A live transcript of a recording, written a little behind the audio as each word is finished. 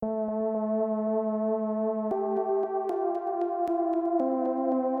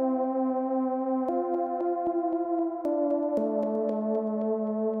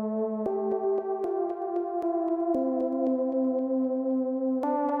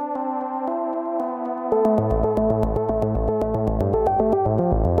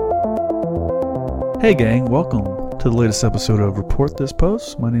Hey gang, welcome to the latest episode of Report This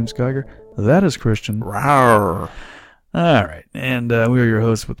Post. My name's Geiger. That is Christian. Rawr. Alright, and we are your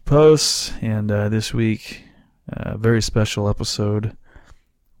hosts with the Post, and this week, a very special episode.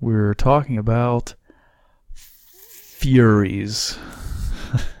 We're talking about Furies.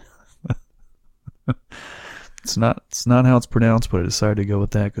 It's not how it's pronounced, but I decided to go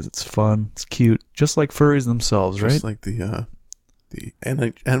with that because it's fun, it's cute, just like furries themselves, right? Just like the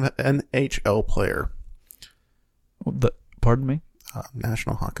NHL player. Pardon me?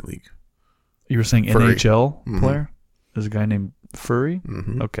 National Hockey League. You were saying Furry. NHL Mhm. player? There's a guy named Furry?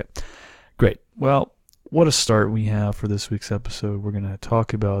 Mm-hmm. Okay, great. Well, what a start we have for this week's episode. We're going to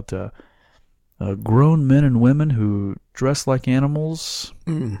talk about grown men and women who dress like animals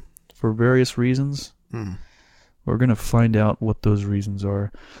for various reasons. We're going to find out what those reasons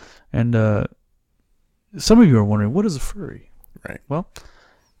are. And some of you are wondering, what is a furry? Right. Well,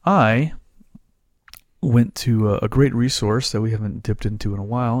 I went to a great resource that we haven't dipped into in a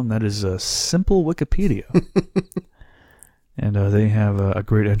while, and that is Simple Wikipedia. And they have a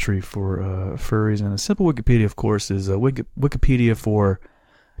great entry for furries. And a Simple Wikipedia, of course, is a Wikipedia for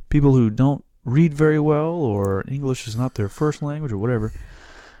people who don't read very well, or English is not their first language, or whatever.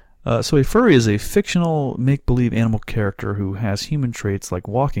 So a furry is a fictional make-believe animal character who has human traits like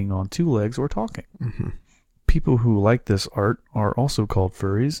walking on two legs or talking. Mm-hmm. People who like this art are also called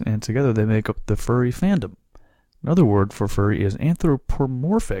furries, and together they make up the furry fandom. Another word for furry is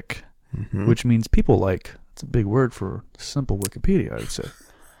anthropomorphic, which means people-like. It's a big word for Simple Wikipedia, I would say.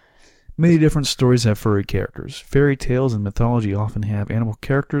 Many different stories have furry characters. Fairy tales and mythology often have animal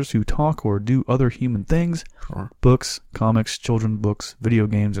characters who talk or do other human things. Sure. Books, comics, children's books, video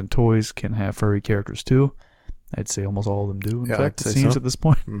games, and toys can have furry characters too. I'd say almost all of them do, in fact, I'd it say seems so. at this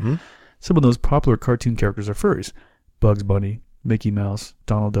point. Mm-hmm. Some of those popular cartoon characters are furries. Bugs Bunny, Mickey Mouse,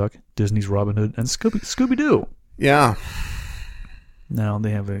 Donald Duck, Disney's Robin Hood, and Scooby-Doo. Yeah. Now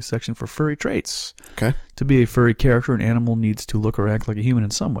they have a section for furry traits. Okay. To be a furry character, an animal needs to look or act like a human in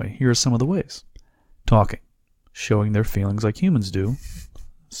some way. Here are some of the ways. Talking. Showing their feelings like humans do,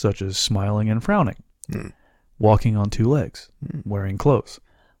 such as smiling and frowning. Walking on two legs. Wearing clothes.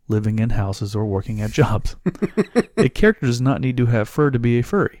 Living in houses or working at jobs. A character does not need to have fur to be a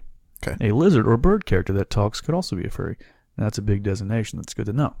furry. Okay. A lizard or bird character that talks could also be a furry. That's a big designation. That's good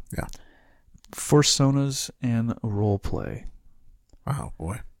to know. Yeah. Fursonas and role play. Wow,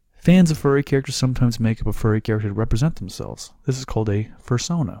 boy. Fans of furry characters sometimes make up a furry character to represent themselves. This is called a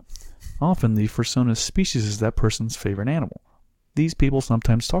fursona. Often, the fursona species is that person's favorite animal. These people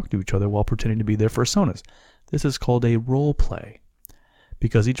sometimes talk to each other while pretending to be their fursonas. This is called a role play,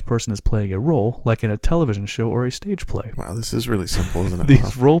 because each person is playing a role, like in a television show or a stage play. Wow, this is really simple, isn't it?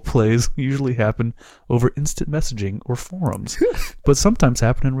 These role plays usually happen over instant messaging or forums, but sometimes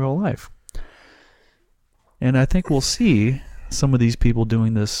happen in real life. And I think we'll see some of these people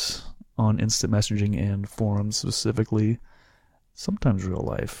doing this on instant messaging and forums specifically, sometimes real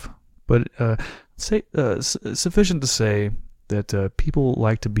life. But sufficient to say that people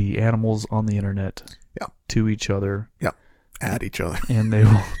like to be animals on the internet to each other. Yeah. At each other. And they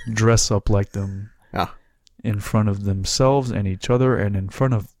will dress up like them in front of themselves and each other and in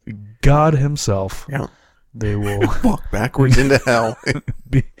front of God himself. Yeah. They will Walk backwards into hell.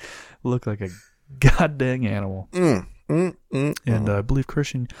 look like a goddamn animal. And I believe,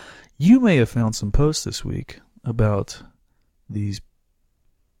 Christian, you may have found some posts this week about these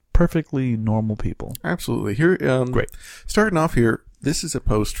perfectly normal people. Absolutely. Here, Great. Starting off here, this is a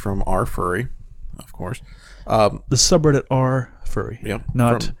post from our furry, of course. The subreddit R Furry,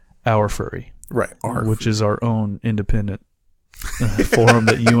 not from- Our Furry, Right. which is our own independent forum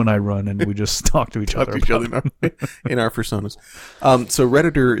that you and I run, and we just talk to each other. In our personas. So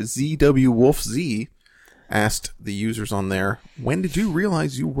Redditor ZWWolfZ asked the users on there, when did you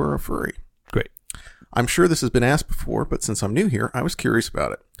realize you were a furry? Great. I'm sure this has been asked before, but since I'm new here, I was curious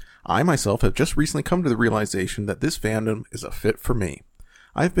about it. I myself have just recently come to the realization that this fandom is a fit for me.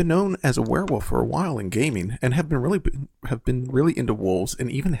 I've been known as a werewolf for a while in gaming, and have been really into wolves,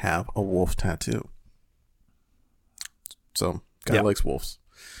 and even have a wolf tattoo. So, guy likes wolves.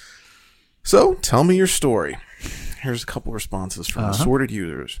 So, tell me your story. Here's a couple responses from assorted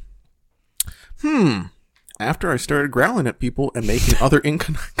users. After I started growling at people and making other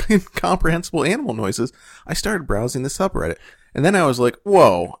incomprehensible animal noises, I started browsing the subreddit. And then I was like,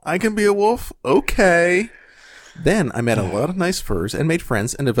 whoa, I can be a wolf? Okay. Then I met a lot of nice furs and made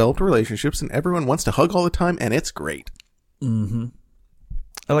friends and developed relationships, and everyone wants to hug all the time, and it's great. Mm-hmm.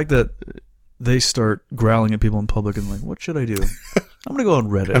 I like that they start growling at people in public and like, what should I do? I'm going to go on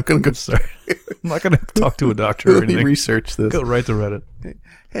Reddit. I'm going to go. Sorry. I'm not going to talk to a doctor or Let me anything. research this. Go right to Reddit.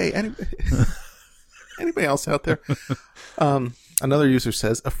 Hey, anyway. Anybody else out there? Another user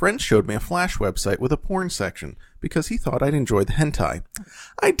says, a friend showed me a Flash website with a porn section because he thought I'd enjoy the hentai.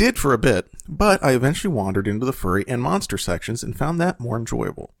 I did for a bit, but I eventually wandered into the furry and monster sections and found that more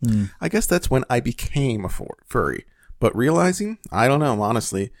enjoyable. I guess that's when I became a furry. But realizing, I don't know,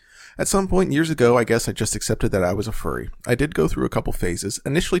 honestly. At some point years ago, I guess I just accepted that I was a furry. I did go through a couple phases,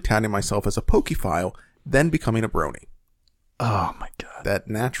 initially touting myself as a pokephile, then becoming a brony. Oh my god. That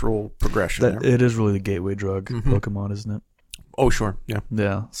natural progression there. It is really the gateway drug, Pokemon, isn't it? Oh, sure. Yeah.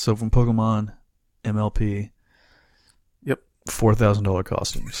 Yeah. So from Pokemon, MLP. Yep. $4,000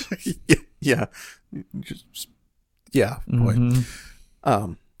 costumes. Yeah. Boy.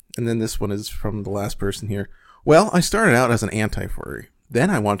 And then this one is from the last person here. Well, I started out as an anti-furry. Then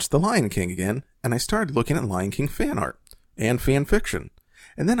I watched The Lion King again, and I started looking at Lion King fan art and fan fiction.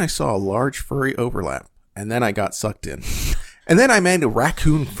 And then I saw a large furry overlap, and then I got sucked in. And then I made a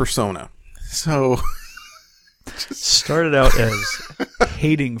raccoon persona. So... started out as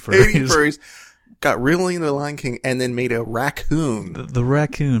hating furries. Got really into the Lion King, and then made a raccoon. The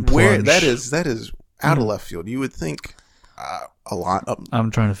raccoon plunge. Where that is out of left field. You would think a lot.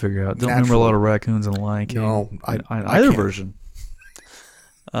 I'm trying to figure out. Don't remember a lot of raccoons in the Lion King. No, either can't. version.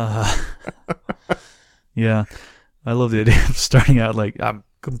 Yeah, I love the idea of starting out like I'm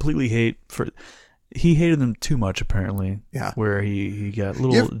completely hate for. He hated them too much, apparently. Yeah. Where he got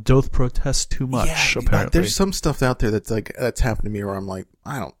little Doth protests too much, apparently. There's some stuff out there that's happened to me where I'm like,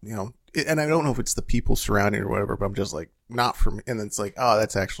 I don't, and I don't know if it's the people surrounding or whatever, but I'm just like, not for me. And it's like, oh,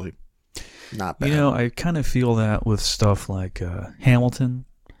 that's actually not bad. I kind of feel that with stuff like Hamilton.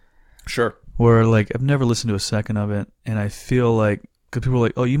 Sure. Where, like, I've never listened to a second of it, and I feel like, because people are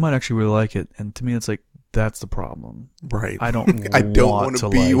like, oh, you might actually really like it. And to me, it's like, that's the problem. Right. I don't want to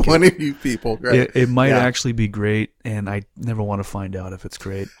be like one of you people. Right. It might actually be great, and I never want to find out if it's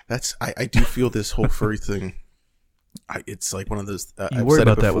great. I do feel this whole furry thing. It's like one of those. You worry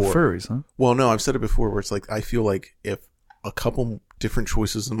about that with furries, huh? Well, no, I've said it before where it's like, I feel like if a couple different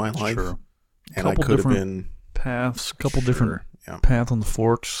choices in my life, and I could have been paths, a couple different paths on the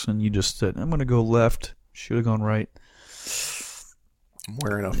forks, and you just said, I'm going to go left, should have gone right. I'm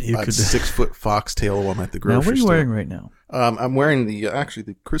wearing a 6-foot foxtail while I'm at the grocery store. Now, what are you wearing right now? I'm wearing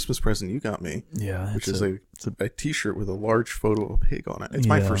the Christmas present you got me. Yeah. Which is a t-shirt with a large photo of a pig on it. It's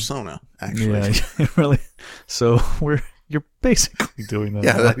my persona, actually. Yeah, really. So you're basically doing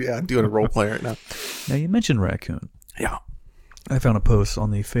that. Yeah, I'm doing a role play right now. Now, you mentioned raccoon. Yeah. I found a post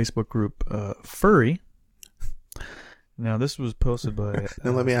on the Facebook group Furry. Now, this was posted by...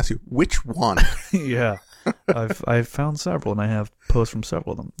 Now, let me ask you, which one? Yeah. I've found several, and I have posts from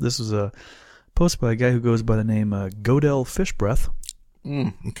several of them. This is a post by a guy who goes by the name Godel Fishbreath.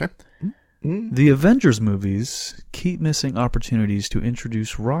 Okay. The Avengers movies keep missing opportunities to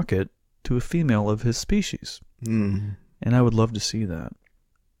introduce Rocket to a female of his species. And I would love to see that.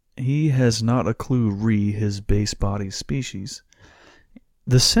 He has not a clue his base body species.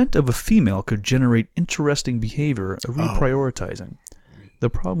 The scent of a female could generate interesting behavior, reprioritizing.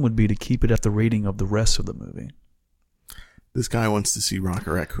 The problem would be to keep it at the rating of the rest of the movie. This guy wants to see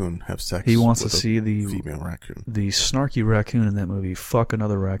Rocket Raccoon have sex. He wants to with see the female raccoon, the snarky raccoon in that movie, fuck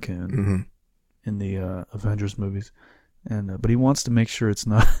another raccoon in the Avengers movies, and but he wants to make sure it's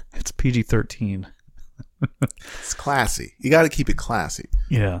PG-13. It's classy. You got to keep it classy.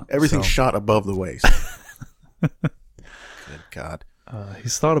 Yeah, everything's shot above the waist. Good God.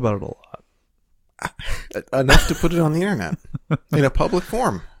 He's thought about it a lot. Enough to put it on the internet in a public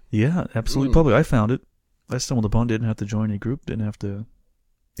forum. Yeah, absolutely public. I found it. I stumbled upon it. Didn't have to join any group. Didn't have to.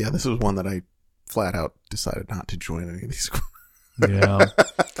 Yeah, this was one that I flat out decided not to join any of these groups. Yeah.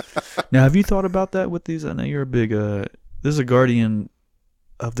 Now, have you thought about that with these? I know you're a big. This is a Guardian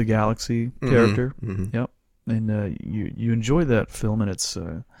of the Galaxy character. Yep. And you enjoy that film and its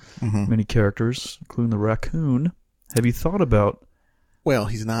many characters, including the raccoon. Have you thought about? Well,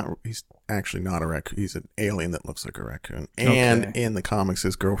 he's actually not a raccoon. He's an alien that looks like a raccoon. And in the comics,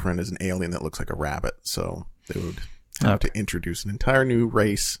 his girlfriend is an alien that looks like a rabbit. So they would have to introduce an entire new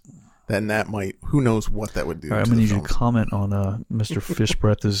race. Then that might, who knows what that would do. All right, I'm going to need you to comment on Mr.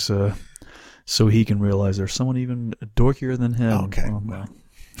 Fishbreath so he can realize there's someone even dorkier than him. Okay.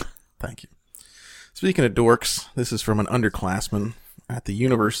 Thank you. Speaking of dorks, this is from an underclassman at the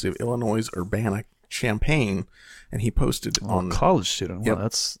University of Illinois Urbana-Champaign. And he posted on college student. Wow,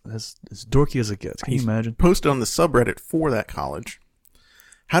 that's as dorky as it gets. Can you imagine? Posted on the subreddit for that college.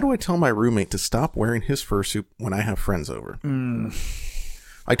 How do I tell my roommate to stop wearing his fursuit when I have friends over?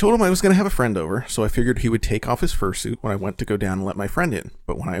 I told him I was going to have a friend over, so I figured he would take off his fursuit when I went to go down and let my friend in.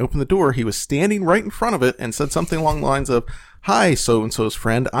 But when I opened the door, he was standing right in front of it and said something along the lines of, "Hi, so-and-so's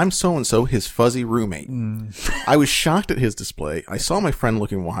friend. I'm so-and-so, his fuzzy roommate." I was shocked at his display. I saw my friend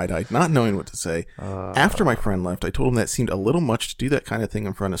looking wide-eyed, not knowing what to say. After my friend left, I told him that seemed a little much to do that kind of thing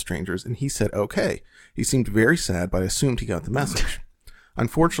in front of strangers, and he said okay. He seemed very sad, but I assumed he got the message.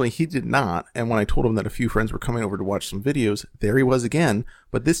 Unfortunately, he did not, and when I told him that a few friends were coming over to watch some videos, there he was again,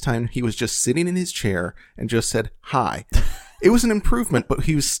 but this time he was just sitting in his chair and just said, "Hi." It was an improvement, but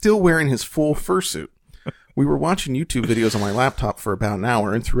he was still wearing his full fursuit. We were watching YouTube videos on my laptop for about an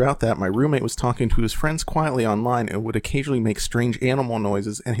hour, and throughout that, my roommate was talking to his friends quietly online and would occasionally make strange animal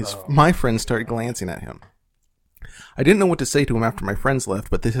noises, and my friends started glancing at him. I didn't know what to say to him after my friends left,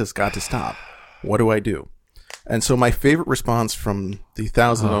 but this has got to stop. What do I do? And so my favorite response from the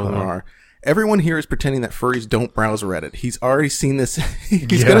thousands of them are, everyone here is pretending that furries don't browse Reddit. He's already seen this.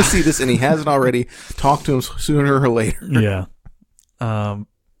 He's going to see this, and he hasn't already. Talk to him sooner or later. Yeah.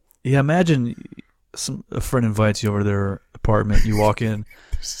 Imagine a friend invites you over to their apartment. You walk in.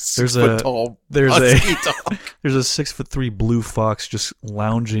 There's a 6'3" blue fox just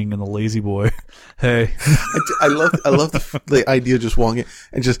lounging in the lazy boy. Hey, I love the idea of just walking in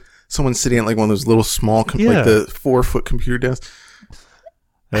and just someone sitting at like one of those little small like the 4-foot computer desk.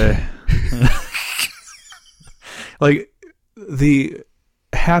 Hey, like the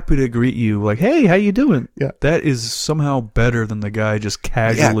happy to greet you, like, "Hey, how you doing?" Yeah, that is somehow better than the guy just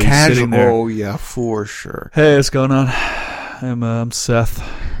casually sitting there. Oh yeah, for sure. Hey, what's going on? I'm Seth,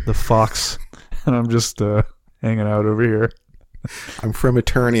 the fox, and I'm just hanging out over here. I'm from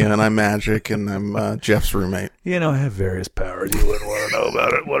Eternia, and I'm magic, and I'm Jeff's roommate. I have various powers. You wouldn't want to know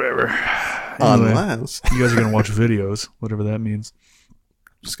about it. Whatever. Anyway, unless you guys are gonna watch videos, whatever that means.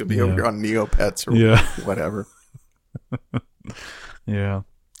 Just gonna be over on Neopets or whatever. Yeah.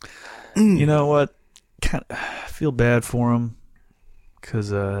 You know what? I feel bad for him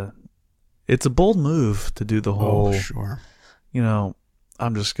because it's a bold move to do the whole. Oh, sure. I'm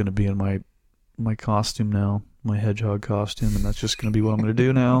just going to be in my costume now, my hedgehog costume, and that's just going to be what I'm going to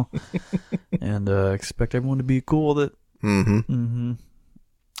do now. And expect everyone to be cool with it. Mm-hmm.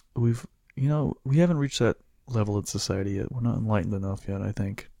 We haven't reached that level of society yet. We're not enlightened enough yet, I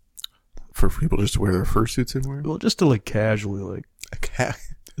think. For people just to wear their fursuits anywhere? Well, just to like casually like,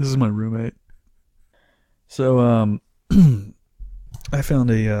 this is my roommate. So, I found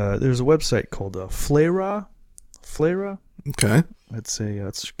there's a website called Flayra. Okay.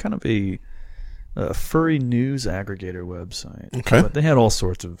 It's kind of a furry news aggregator website. Okay. But they had all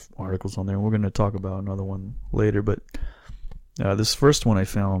sorts of articles on there. We're going to talk about another one later, but this first one I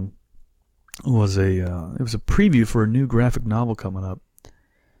found was it was a preview for a new graphic novel coming up.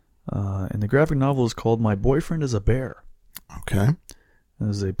 And the graphic novel is called My Boyfriend is a Bear. Okay.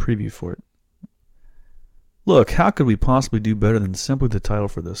 There's a preview for it. Look, how could we possibly do better than simply the title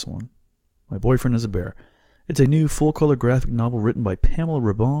for this one? My Boyfriend is a Bear. It's a new full-color graphic novel written by Pamela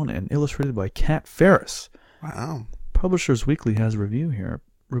Rabon and illustrated by Kat Ferris. Wow. Publishers Weekly has a review here.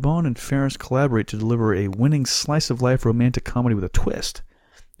 Rabon and Ferris collaborate to deliver a winning slice-of-life romantic comedy with a twist.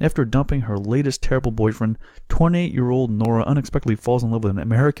 After dumping her latest terrible boyfriend, 28-year-old Nora unexpectedly falls in love with an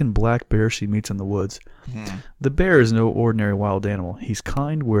American black bear she meets in the woods. The bear is no ordinary wild animal. He's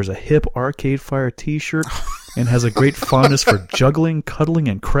kind, wears a hip Arcade Fire t-shirt, and has a great fondness for juggling, cuddling,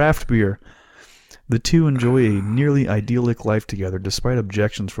 and craft beer. The two enjoy a nearly idyllic life together, despite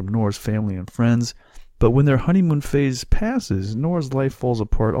objections from Nora's family and friends. But when their honeymoon phase passes, Nora's life falls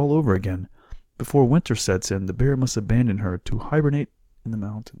apart all over again. Before winter sets in, the bear must abandon her to hibernate in the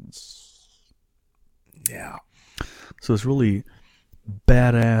mountains. Yeah. So it's really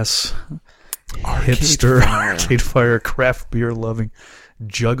badass, hipster, Arcade Fire, craft beer loving,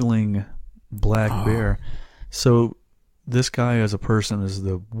 juggling black bear. So this guy as a person is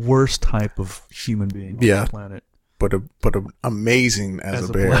the worst type of human being on the planet. But amazing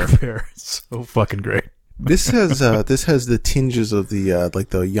as a bear. Black bear. It's so fucking great. This has the tinges of the like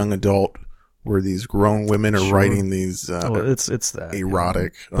the young adult where these grown women are writing these it's that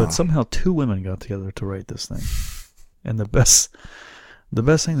erotic. But somehow two women got together to write this thing. And the best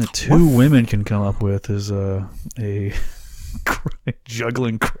thing that two women can come up with is a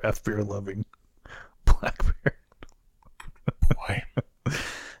juggling craft beer loving black bear. Boy.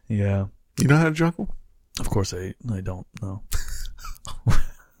 Yeah. You know how to juggle? Of course I don't know.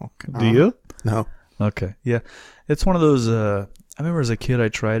 Okay. Do you? No. Okay. Yeah. It's one of those I remember as a kid I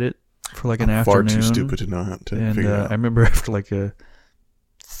tried it for like an afternoon. Far too stupid to know how to figure it out. I remember after like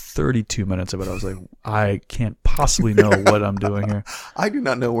 32 minutes of it, I was like, I can't possibly know what I'm doing here. I do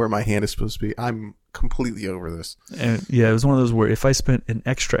not know where my hand is supposed to be. I'm completely over this. And yeah, it was one of those where if I spent an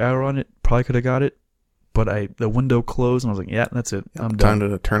extra hour on it, probably could have got it. But the window closed, and I was like, yeah, that's it. Yep, I'm done. Time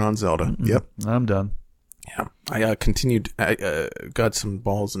to turn on Zelda. Mm-mm. Yep. I'm done. Yeah. I continued, I got some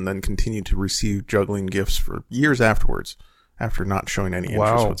balls and then continued to receive juggling gifts for years afterwards, after not showing any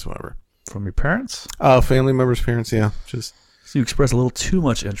interest whatsoever. From your parents? Family members, parents, yeah. Just. So you expressed a little too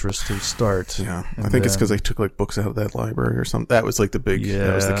much interest to start. Yeah. I think it's because I took like books out of that library or something. That was like that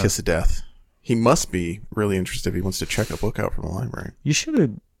was the kiss of death. He must be really interested if he wants to check a book out from the library. You should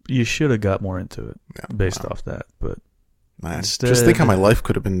have got more into it based off that. But man, instead, just think how my life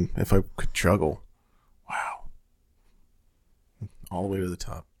could have been if I could juggle. Wow. All the way to the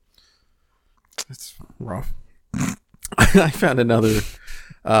top. It's rough. I found another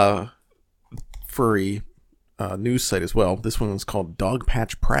furry news site as well. This one was called Dog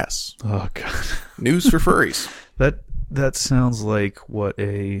Patch Press. Oh god. News for furries. That sounds like what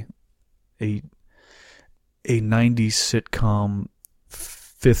a 90s sitcom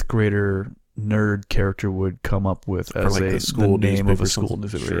fifth grader nerd character would come up with as like the name of a school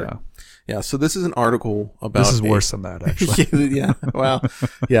newspaper. Sure. Yeah. Yeah, so this is an article about... This is worse than that, actually. Yeah, well,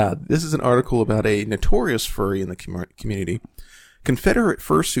 yeah, this is an article about a notorious furry in the community. Confederate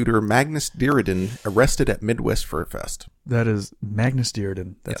fursuiter Magnus Dearden arrested at Midwest Fur Fest. That is Magnus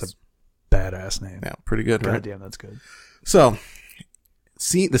Dearden. That's a badass name. Yeah, pretty good, right? Goddamn, that's good. So,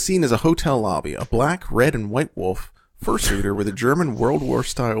 the scene is a hotel lobby. A black, red, and white wolf fursuiter with a German World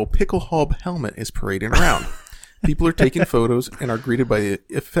War-style pickelhaube helmet is parading around. People are taking photos and are greeted by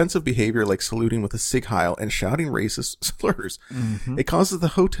offensive behavior like saluting with a Sieg Heil and shouting racist slurs. Mm-hmm. It causes the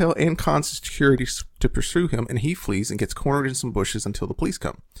hotel and constant security to pursue him, and he flees and gets cornered in some bushes until the police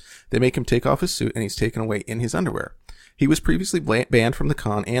come. They make him take off his suit, and he's taken away in his underwear. He was previously banned from the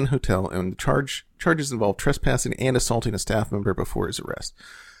con and hotel, and charges involve trespassing and assaulting a staff member before his arrest.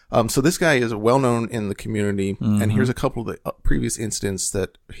 So this guy is well known in the community, and here's a couple of the previous incidents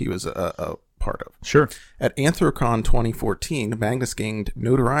that he was a part of. Sure. At Anthrocon 2014, Magnus gained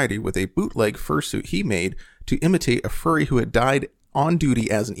notoriety with a bootleg fursuit he made to imitate a furry who had died on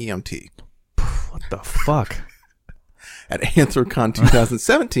duty as an EMT. What the fuck? At Anthrocon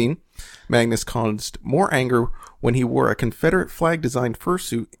 2017, Magnus caused more anger when he wore a Confederate flag-designed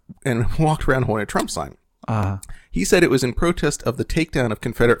fursuit and walked around holding a Trump sign. He said it was in protest of the takedown of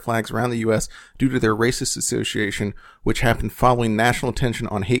Confederate flags around the U.S. due to their racist association, which happened following national attention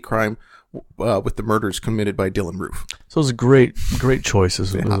on hate crime with the murders committed by Dylan Roof. So it's great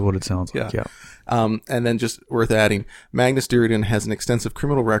choices is what it sounds like. Yeah. And then just worth adding, Magnus Dearden has an extensive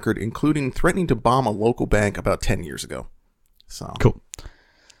criminal record, including threatening to bomb a local bank about 10 years ago. So cool.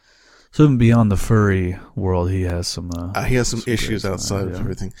 So even beyond the furry world, he has some issues outside of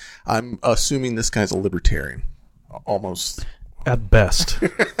everything. I'm assuming this guy's a libertarian, almost at best.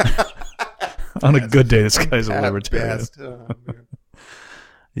 On a good day, this guy's a libertarian. Best. Oh, man.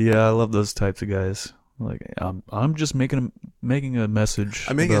 Yeah, I love those types of guys. Like, I'm just making a message.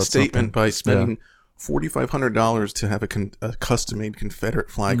 I'm making a statement by spending $4,500 to have a custom-made Confederate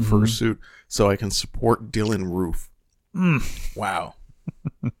flag fursuit so I can support Dylan Roof. Wow.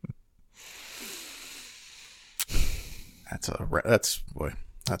 That's rough.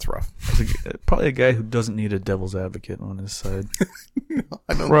 That's probably a guy who doesn't need a devil's advocate on his side. No,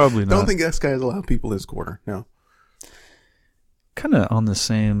 probably not. I don't think this guy has a lot of people in his corner. No. Kind of on the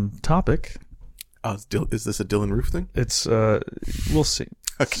same topic. Is this a Dylan Roof thing? It's we'll see.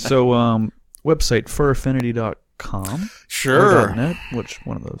 Okay. So website furaffinity.com. Sure. Or .net, which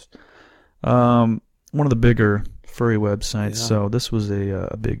one of those? One of the bigger furry websites. Yeah. So this was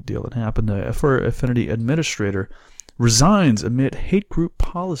a big deal that happened. A Fur Affinity administrator resigns amid hate group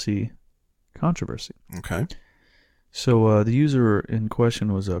policy controversy. Okay. So the user in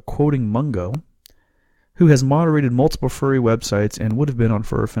question was quoting Mungo, who has moderated multiple furry websites and would have been on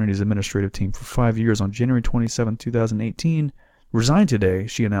Fur Affinity's administrative team for 5 years. On January 27, 2018, resigned today,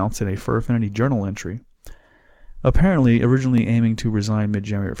 she announced in a Fur Affinity journal entry. Apparently, originally aiming to resign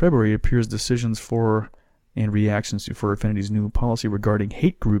mid-January or February, it appears decisions for and reactions to Fur Affinity's new policy regarding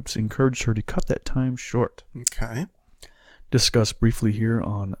hate groups encouraged her to cut that time short. Okay. Discussed briefly here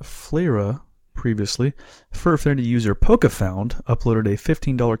on Flera previously, Fur Affinity user PokeFound uploaded a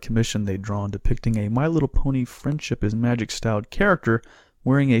 $15 commission they'd drawn depicting a My Little Pony Friendship is Magic-styled character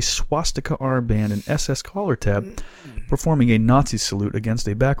wearing a swastika armband and SS collar tab, performing a Nazi salute against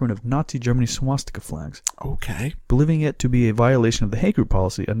a background of Nazi Germany swastika flags. Okay. Believing it to be a violation of the hate group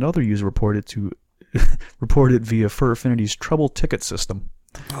policy, another user reported via Fur Affinity's trouble ticket system.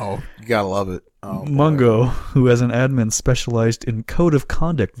 Oh, you gotta love it. Oh, Mungo, who as an admin specialized in code of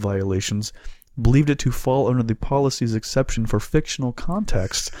conduct violations, believed it to fall under the policy's exception for fictional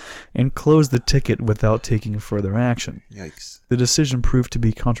context, and closed the ticket without taking further action. Yikes. The decision proved to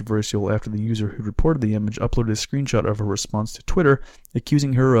be controversial after the user who reported the image uploaded a screenshot of her response to Twitter,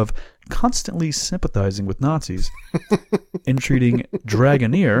 accusing her of constantly sympathizing with Nazis, entreating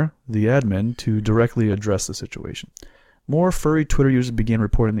Dragoneer, the admin, to directly address the situation. More furry Twitter users began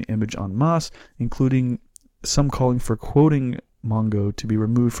reporting the image en masse, including some calling for quoting Mongo to be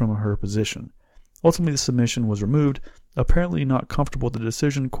removed from her position. Ultimately, the submission was removed. Apparently not comfortable with the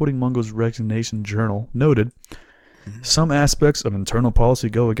decision, quoting Mongo's resignation journal, noted, "Some aspects of internal policy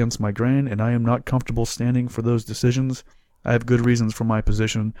go against my grain, and I am not comfortable standing for those decisions. I have good reasons for my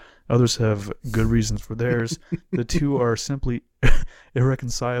position. Others have good reasons for theirs. The two are simply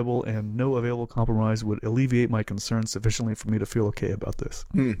irreconcilable, and no available compromise would alleviate my concerns sufficiently for me to feel okay about this."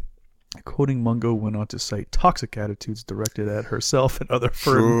 Quoting Mongo went on to cite toxic attitudes directed at herself and other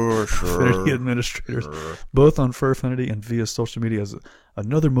Fur Affinity administrators, both on Fur Affinity and via social media, as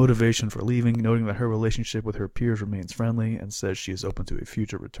another motivation for leaving, noting that her relationship with her peers remains friendly and says she is open to a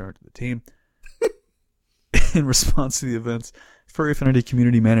future return to the team. In response to the events, Furry Affinity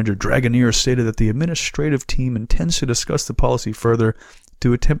Community Manager Dragoneer stated that the administrative team intends to discuss the policy further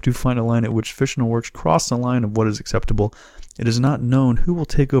to attempt to find a line at which fictional works cross the line of what is acceptable. It is not known who will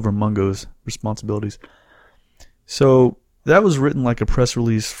take over Mongo's responsibilities. So that was written like a press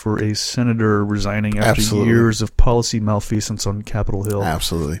release for a senator resigning after years of policy malfeasance on Capitol Hill.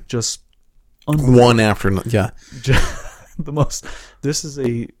 Absolutely. Just one after another. Yeah. The most. This is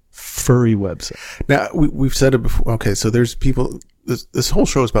a furry website. Now, we've said it before. Okay, so there's people. This whole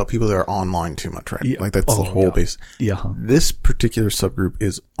show is about people that are online too much, right? Yeah. Like that's the whole base. Yeah. This particular subgroup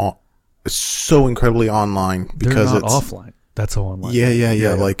is so incredibly online because they're not it's offline. That's how online.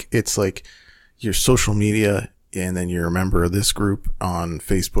 Yeah. Like it's like your social media, and then you're a member of this group on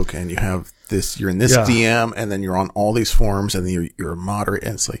Facebook, and you have this. You're in this DM, and then you're on all these forums, and then you're a moderate.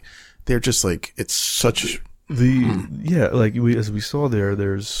 And it's like they're just like it's such like as we saw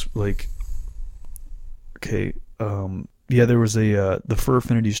there's like there was the Fur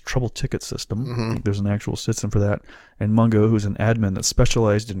Affinity's trouble ticket system. Mm-hmm. There's an actual system for that. And Mongo, who's an admin that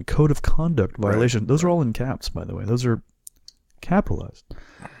specialized in code of conduct violations. Right. Those are all in caps, by the way. Those are capitalized.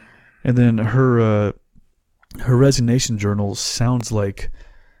 And then her resignation journal sounds like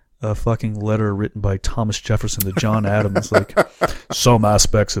a fucking letter written by Thomas Jefferson to John Adams, like, "Some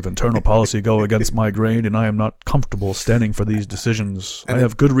aspects of internal policy go against my grain, and I am not comfortable standing for these decisions. I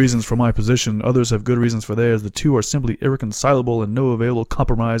have good reasons for my position. Others have good reasons for theirs. The two are simply irreconcilable, and no available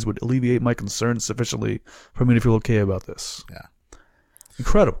compromise would alleviate my concerns sufficiently for me to feel okay about this." Yeah.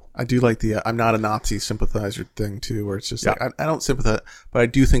 Incredible. I do like the I'm not a Nazi sympathizer thing, too, where it's just like, I don't sympathize, but I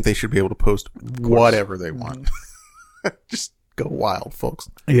do think they should be able to post whatever they want. Just go wild, folks.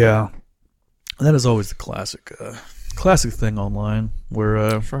 Yeah. That is always the classic thing online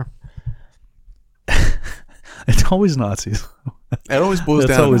where sure. It's always Nazis. It always boils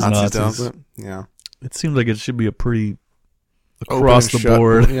down to Nazis, doesn't it? Yeah. It seems like it should be a pretty across the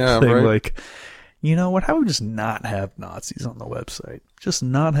board thing. Right. Like, you know what? How about we just not have Nazis on the website? Just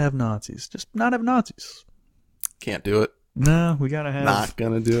not have Nazis. Just not have Nazis. Can't do it. No, we gotta have. Not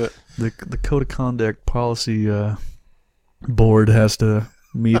gonna do it. The code of conduct policy board has to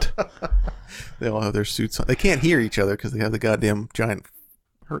meet. They all have their suits on. They can't hear each other because they have the goddamn giant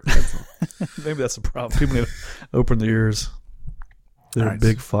hurt heads on. Maybe that's the problem. People need to open their ears. Their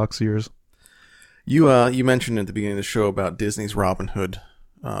big fox ears. You mentioned at the beginning of the show about Disney's Robin Hood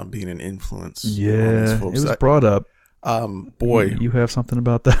being an influence. Yeah, it was brought up. Boy, you have something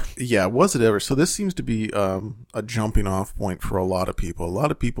about that? Yeah, was it ever? So this seems to be a jumping off point for a lot of people. A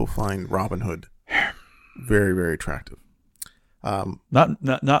lot of people find Robin Hood very, very attractive.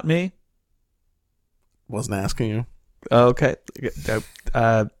 Not me. Wasn't asking you. Okay.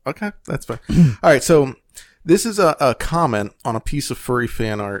 Okay, that's fine. All right, so this is a comment on a piece of furry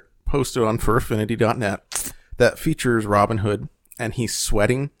fan art posted on furaffinity.net that features Robin Hood, and he's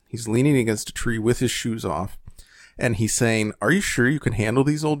sweating. He's leaning against a tree with his shoes off, and he's saying, "Are you sure you can handle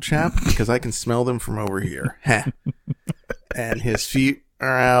these, old chap? Because I can smell them from over here." And his feet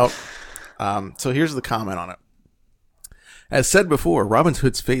are out. So here's the comment on it. As said before, Robin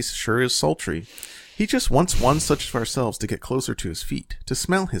Hood's face sure is sultry. He just wants one such as ourselves to get closer to his feet, to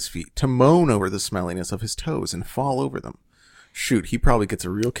smell his feet, to moan over the smelliness of his toes and fall over them. Shoot, he probably gets a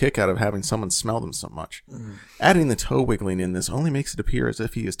real kick out of having someone smell them so much. Adding the toe wiggling in this only makes it appear as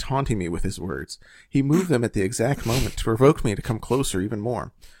if he is taunting me with his words. He moved them at the exact moment to provoke me to come closer even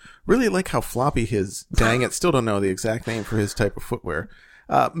more. Really like how floppy his, dang it, still don't know the exact name for his type of footwear.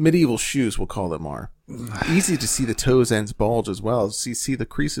 Medieval shoes, we'll call them, are. Easy to see the toes ends bulge as well as you see the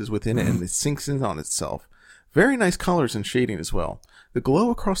creases within it, and it sinks in on itself. Very nice colors and shading as well. The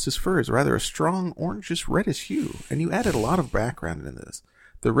glow across his fur is rather a strong orangish reddish hue, and you added a lot of background into this.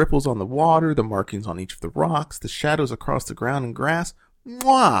 The ripples on the water, the markings on each of the rocks, the shadows across the ground and grass.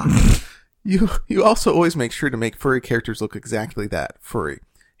 Mwah! You also always make sure to make furry characters look exactly that, furry.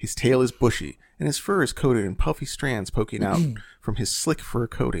 His tail is bushy, and his fur is coated in puffy strands poking out from his slick fur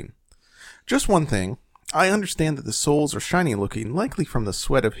coating. Just one thing. I understand that the soles are shiny looking, likely from the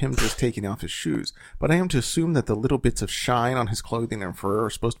sweat of him just taking off his shoes, but I am to assume that the little bits of shine on his clothing and fur are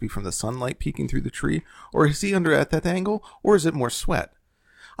supposed to be from the sunlight peeking through the tree, or is he under at that angle, or is it more sweat?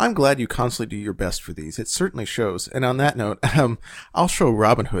 I'm glad you constantly do your best for these. It certainly shows. And on that note, I'll show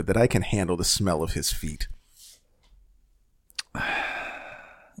Robin Hood that I can handle the smell of his feet.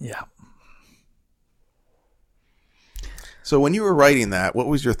 Yeah. So when you were writing that, what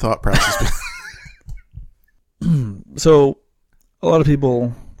was your thought process? So, a lot of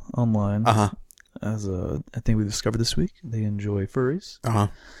people online, Uh-huh. as I think we discovered this week, they enjoy furries. Uh-huh.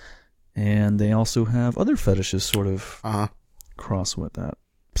 And they also have other fetishes sort of Uh-huh. cross with that.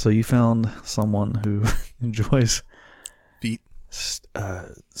 So you found someone who enjoys Feet.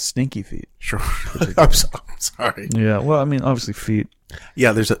 stinky feet. Sure. I'm sorry. Yeah, well, I mean, obviously feet.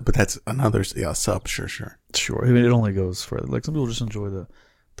 Yeah, but that's another, sub, sure. Sure. I mean, it only goes further. Like, some people just enjoy the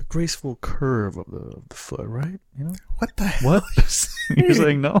graceful curve of the foot, right? You know? What the hell? What? You're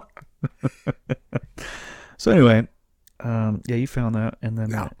saying no? So anyway, yeah, you found that. And then,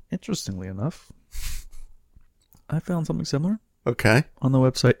 No. interestingly enough, I found something similar Okay. on the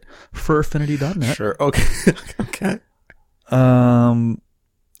website furfinity.net. Sure. Okay. Okay.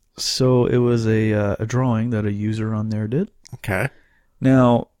 So it was a drawing that a user on there did. Okay.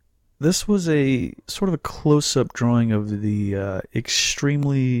 Now, this was a sort of a close-up drawing of the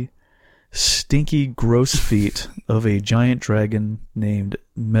extremely stinky, gross feet of a giant dragon named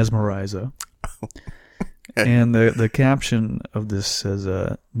Mesmeriza. Okay. And the caption of this says,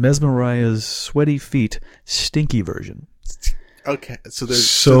 Mesmeriza's sweaty feet, stinky version. Okay. So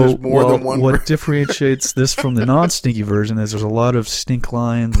there's more than one. What differentiates this from the non-stinky version is there's a lot of stink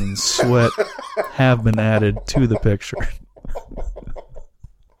lines and sweat have been added to the picture.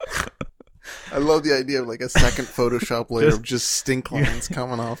 I love the idea of like a second Photoshop layer of just stink lines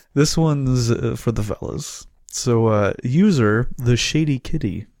coming off. This one's for the fellas. So, user, the Shady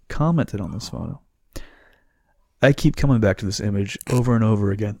Kitty, commented on this photo. I keep coming back to this image over and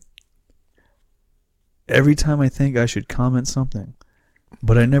over again. Every time I think I should comment something,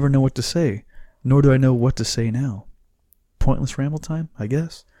 but I never know what to say, nor do I know what to say now. Pointless ramble time, I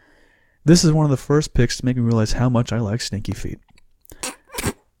guess. This is one of the first pics to make me realize how much I like stinky feet.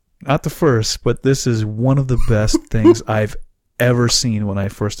 Not the first, but this is one of the best things I've ever seen when I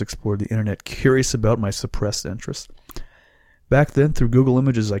first explored the internet, curious about my suppressed interest. Back then, through Google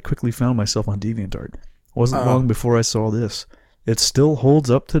Images, I quickly found myself on DeviantArt. Wasn't long before I saw this. It still holds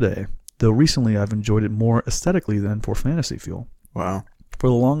up today, though recently I've enjoyed it more aesthetically than for fantasy fuel. Wow. For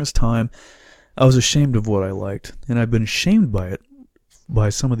the longest time, I was ashamed of what I liked, and I've been shamed by it by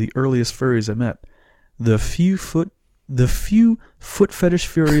some of the earliest furries I met. The few foot fetish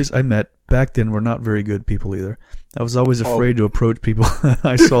furries I met back then were not very good people either. I was always afraid to approach people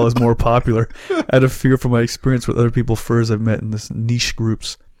I saw as more popular out of fear for my experience with other people's furs I've met in this niche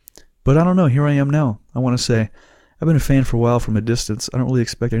groups. But I don't know, here I am now. I want to say, I've been a fan for a while from a distance. I don't really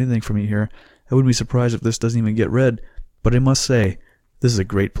expect anything from you here. I wouldn't be surprised if this doesn't even get read. But I must say, this is a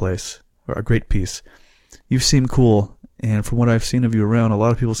great place, or a great piece. You seem cool, and from what I've seen of you around, a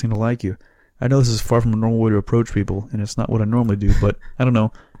lot of people seem to like you. I know this is far from a normal way to approach people, and it's not what I normally do, but I don't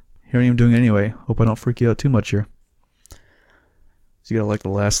know. Here I am doing it anyway. Hope I don't freak you out too much here. So you gotta like the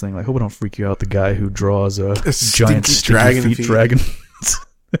last thing. Like, hope I don't freak you out, the guy who draws a giant stinky feet dragon.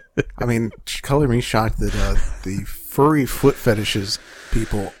 I mean, color me shocked that the furry foot fetishes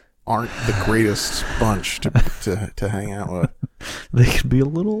people aren't the greatest bunch to hang out with. They can be a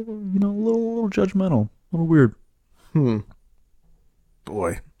little, a little judgmental, a little weird.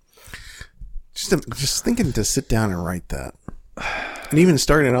 Boy, just thinking to sit down and write that, and even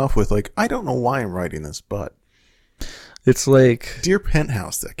starting off with like, I don't know why I'm writing this, but it's like Dear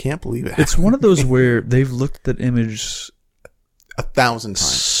Penthouse. I can't believe it. It's one of those where they've looked at that image 1,000 times,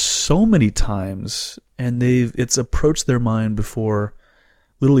 so many times, and it's approached their mind before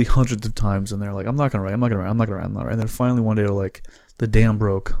literally hundreds of times, and they're like, I'm not gonna write, and then finally one day they're like, the dam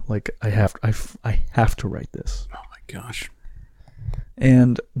broke, like I have to write this. Oh my gosh.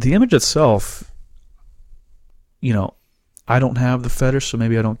 And the image itself, I don't have the fetish, so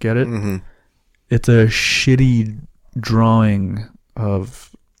maybe I don't get it. Mm-hmm. It's a shitty drawing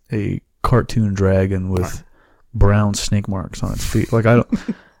of a cartoon dragon with brown snake marks on its feet. Like I'll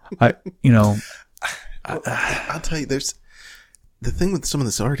tell you, there's the thing with some of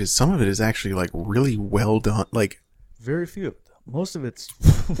this art is some of it is actually like really well done. Like very few of it. Most of it's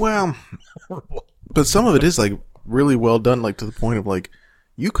well, but some of it is like really well done. Like to the point of like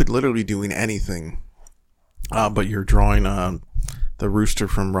you could literally be doing anything, but you're drawing the rooster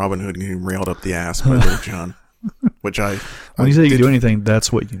from Robin Hood getting railed up the ass by Little John. Which when you say you can do anything,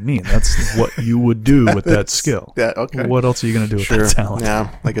 that's what you mean. That's what you would do with that skill. Yeah, okay. What else are you going to do with that talent? Yeah,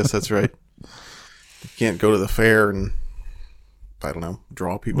 I guess that's right. You can't go to the fair and, I don't know,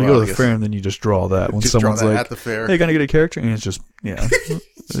 draw people. You go to the fair and then you just draw that. When just someone's draw that like, at the fair. hey, gonna get a character? And it's just,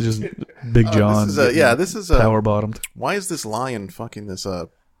 it's just Big John. This is power bottomed. Why is this lion fucking this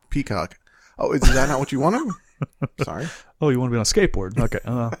peacock? Oh, is that not what you want him? Sorry. Oh, you want to be on a skateboard? Okay.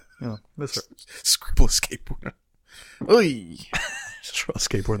 Scribble a skateboard. Oy. Just draw a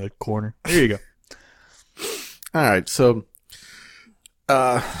skateboard in the corner. There you go. All right, so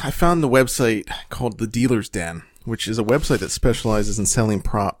I found the website called The Dealer's Den, which is a website that specializes in selling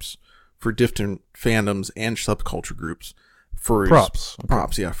props for different fandoms and subculture groups. Furries. Props. Okay.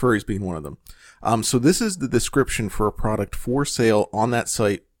 Props, yeah. Furries being one of them. So this is the description for a product for sale on that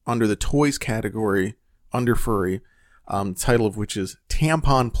site under the toys category under furry, title of which is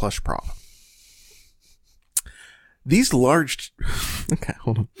Tampon Plush Prop. These large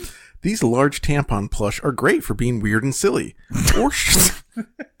tampon plush are great for being weird and silly,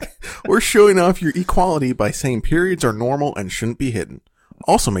 or showing off your equality by saying periods are normal and shouldn't be hidden.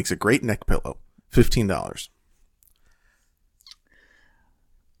 Also makes a great neck pillow. $15.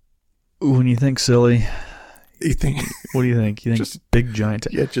 When you think silly, what do you think? You think just big giant?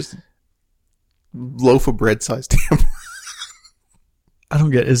 Just loaf of bread sized tampon. I don't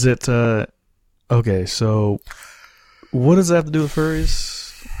get. Is it okay? So. What does that have to do with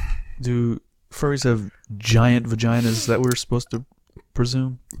furries? Do furries have giant vaginas that we're supposed to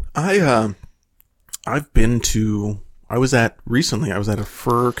presume? I've been to. I was at a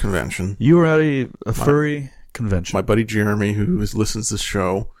fur convention. You were at a furry convention. My buddy Jeremy, who listens to the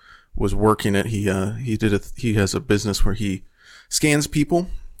show, was working it. He has a business where he scans people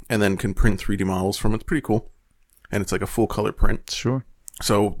and then can print 3D models from it. It's pretty cool, and it's like a full color print. Sure.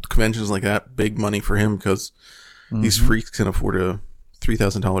 So conventions like that, big money for him because. These freaks can afford a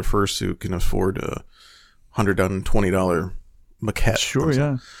 $3,000 fursuit, can afford a $120 maquette. Sure,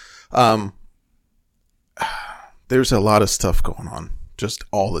 yeah. There's a lot of stuff going on just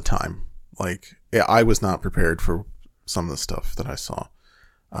all the time. Like, yeah, I was not prepared for some of the stuff that I saw.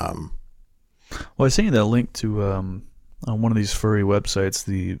 Well, I sent you that link to on one of these furry websites,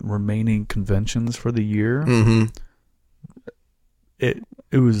 the remaining conventions for the year. Mm-hmm. It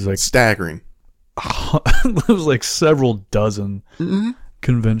was like staggering. It was like several dozen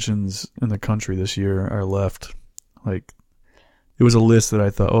conventions in the country this year are left. Like, it was a list that I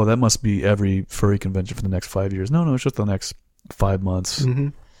thought, oh, that must be every furry convention for the next 5 years. No, it's just the next 5 months. Mm-hmm.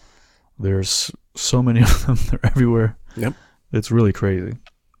 There's so many of them. They're everywhere. Yep. It's really crazy.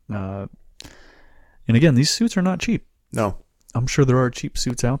 And again, these suits are not cheap. No. I'm sure there are cheap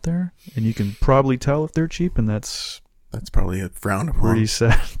suits out there, and you can probably tell if they're cheap, and that's probably a frowned upon. Pretty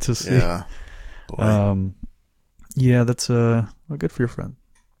sad to see. Yeah. Yeah, that's well, good for your friend.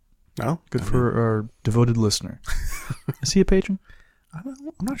 No, good for our devoted listener. Is he a patron? I'm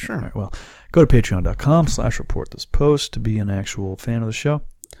not sure. All right, well, go to patreon.com/report this post to be an actual fan of the show.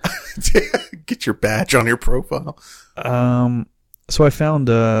 Get your badge on your profile. So I found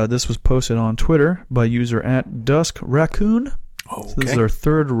this was posted on Twitter by user @DuskRaccoon. Oh, okay. So this is our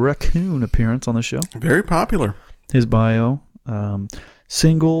third raccoon appearance on the show. Very popular. His bio: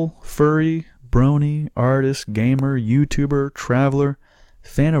 single, furry, brony, artist, gamer, YouTuber, traveler,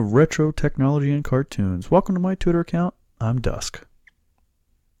 fan of retro technology and cartoons. Welcome to my Twitter account. I'm Dusk.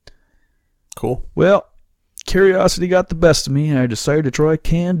 Cool. Well, curiosity got the best of me, and I decided to try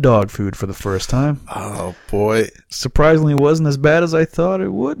canned dog food for the first time. Oh, boy. Surprisingly, it wasn't as bad as I thought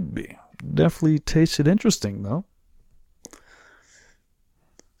it would be. Definitely tasted interesting, though.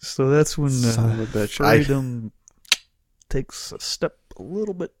 So that's when freedom takes a step a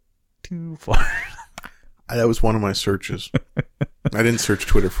little bit too far. That was one of my searches. I didn't search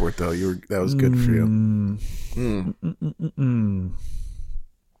Twitter for it, though. That was good for you.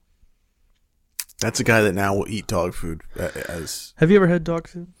 That's a guy that now will eat dog food. Have you ever had dog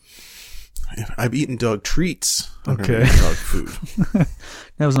food? I've eaten dog treats. Okay. Dog food.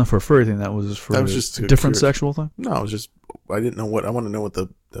 That was not for a furry thing. That was for just a different sexual thing? No, it was just, I didn't know I want to know what the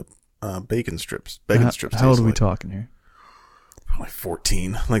bacon strips How old are we talking here? Probably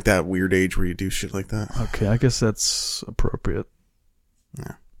 14. Like that weird age where you do shit like that. Okay, I guess that's appropriate.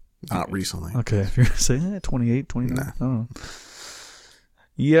 Not recently. Okay, if you're saying 28, 29, Nah. I don't know.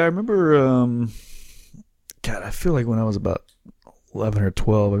 Yeah, I remember, God, I feel like when I was about 11 or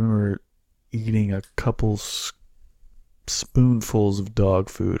 12, I remember eating a couple spoonfuls of dog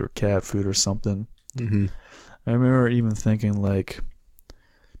food or cat food or something. Mm-hmm. I remember even thinking, like,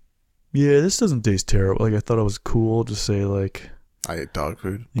 yeah, this doesn't taste terrible. Like, I thought it was cool to say, like... I ate dog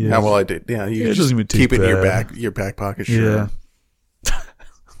food. Yeah. Yeah, well, I did. Yeah, you Yeah, it just doesn't even taste keep it in bad. your back pocket. Sure. Yeah.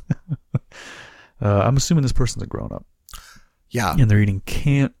 I'm assuming this person's a grown-up. Yeah. And they're eating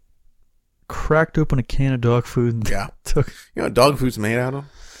cracked open a can of dog food and Yeah. took... You know what dog food's made out of?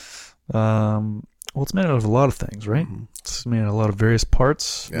 Well, it's made out of a lot of things, right? Mhm. It's made out of a lot of various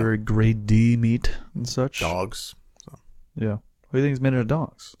parts, Yeah. very grade D meat and such. Dogs. Yeah. What do you think is made out of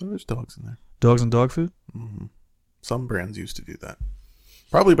dogs? Oh, there's dogs in there. Dogs and dog food? Mm-hmm. Some brands used to do that.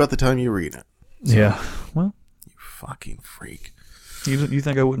 Probably about the time you were eating it. So, Yeah. Well, You fucking freak. you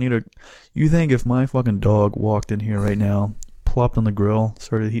think I wouldn't eat a... You think if my fucking dog walked in here right now, plopped on the grill,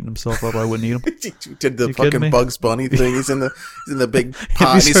 started heating himself up, I wouldn't eat him? You did the You kidding me? fucking Bugs Bunny thing. He's in the big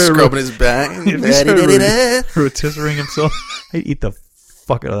pot. And he's started scrubbing his back. If he started rotisserie himself, I'd eat the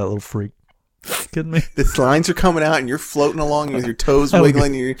fuck out of that little freak. Kidding me? The lines are coming out, and you're floating along with your toes I don't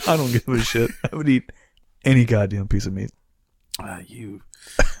wiggling. I don't give a shit. I would eat any goddamn piece of meat. You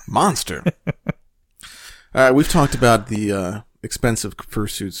monster. All right, we've talked about the expensive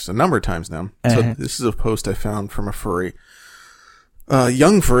fursuits a number of times now. So this is a post I found from a furry.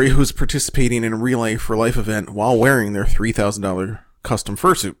 Young furry who's participating in a Relay for Life event while wearing their $3,000 custom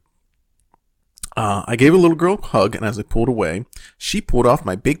fursuit. I gave a little girl a hug, and as I pulled away, she pulled off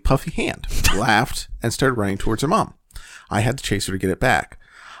my big puffy hand, laughed, and started running towards her mom. I had to chase her to get it back.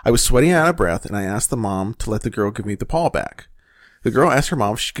 I was sweating out of breath, and I asked the mom to let the girl give me the paw back. The girl asked her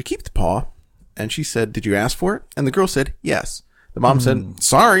mom if she could keep the paw, and she said, "Did you ask for it?" And the girl said, "Yes." The mom said,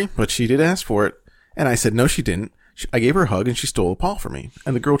 "Sorry, but she did ask for it." And I said, "No, she didn't." I gave her a hug, and she stole the paw from me.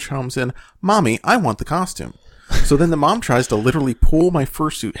 And the girl chimes in, "Mommy, I want the costume." So then the mom tries to literally pull my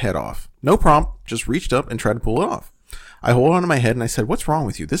fursuit head off. No prompt, just reached up and tried to pull it off. I hold on to my head and I said, "What's wrong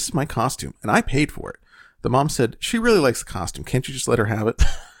with you? This is my costume, and I paid for it." The mom said, "She really likes the costume. Can't you just let her have it?"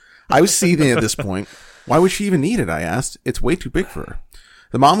 I was seething at this point. "Why would she even need it?" I asked. "It's way too big for her."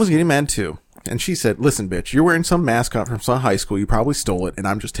 The mom was getting mad too. And she said, "Listen, bitch, you're wearing some mascot from some high school. You probably stole it, and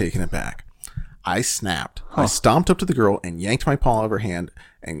I'm just taking it back." I snapped. I stomped up to the girl and yanked my paw out of her hand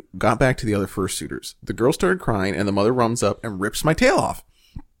and got back to the other fursuiters. The girl started crying, and the mother runs up and rips my tail off.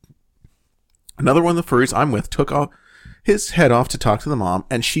 Another one of the furries I'm with took off his head off to talk to the mom,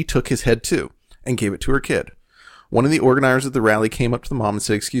 and she took his head too and gave it to her kid. One of the organizers of the rally came up to the mom and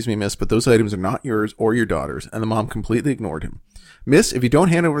said, "Excuse me, miss, but those items are not yours or your daughter's," and the mom completely ignored him. "Miss, if you don't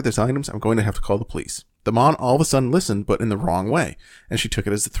hand over these items, I'm going to have to call the police." The mom all of a sudden listened, but in the wrong way, and she took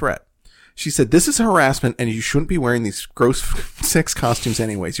it as a threat. She said, "This is harassment, and you shouldn't be wearing these gross sex costumes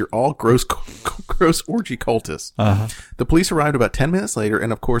anyways. You're all gross orgy cultists." The police arrived about 10 minutes later,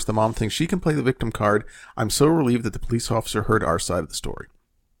 and of course the mom thinks she can play the victim card. I'm so relieved that the police officer heard our side of the story.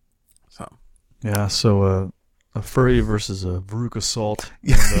 So, Yeah, so a furry versus a Veruca Salt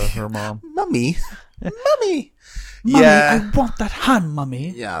and her mom. Mummy. Mummy. Mommy, Yeah. I want that hand, mommy.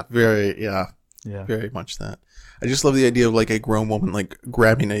 Yeah, Yeah. very much that. I just love the idea of like a grown woman like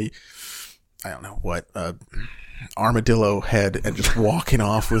grabbing a, I don't know what, armadillo head and just walking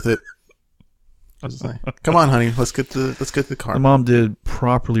off with it. Just like, "Come on, honey, let's get the car." The mom did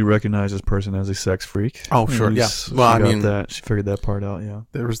properly recognize this person as a sex freak. Oh, sure, At yeah. least Well, I she got mean- that. She figured that part out, yeah.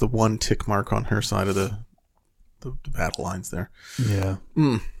 There was the one tick mark on her side of the battle lines there. Yeah.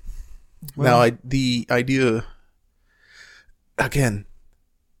 Now, the idea, again,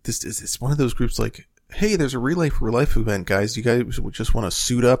 this is it's one of those groups like, "Hey, there's a Relay for Life event, guys. You guys would just want to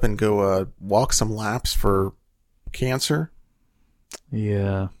suit up and go walk some laps for cancer?"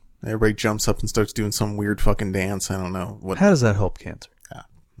 Yeah. Everybody jumps up and starts doing some weird fucking dance. I don't know what. How does that help cancer? Yeah.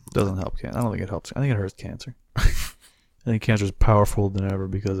 Doesn't help cancer. I don't think it helps. I think it hurts cancer. I think cancer is powerful than ever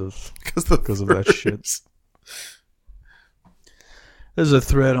because of that shit. There's a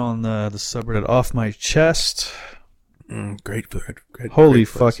thread on the subreddit Off My Chest. Great thread. Holy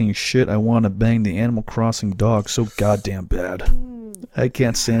fucking shit, I want to bang the Animal Crossing dog so goddamn bad. I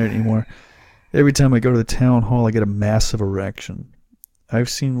can't stand it anymore. Every time I go to the town hall, I get a massive erection. I've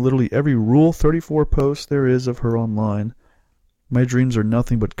seen literally every Rule 34 post there is of her online. My dreams are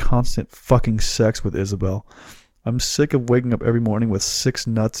nothing but constant fucking sex with Isabel. I'm sick of waking up every morning with 6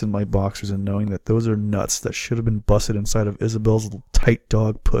 nuts in my boxers and knowing that those are nuts that should have been busted inside of Isabel's little tight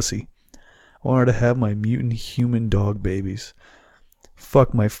dog pussy. I want her to have my mutant human dog babies.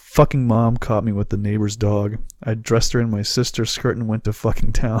 Fuck, my fucking mom caught me with the neighbor's dog. I dressed her in my sister's skirt and went to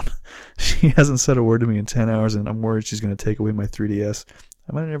fucking town. She hasn't said a word to me in 10 hours, and I'm worried she's going to take away my 3DS.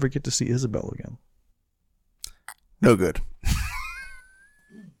 I might never get to see Isabel again. No good.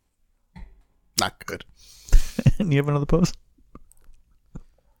 Not good. And you have another post?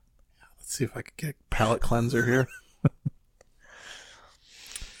 Let's see if I can get a palate cleanser here.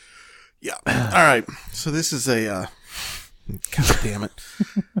 Yeah. All right. So this is a... God damn it.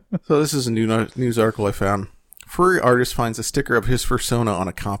 So this is a new news article I found. Furry artist finds a sticker of his fursona on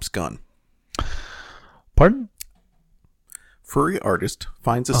a cop's gun. Pardon? Furry artist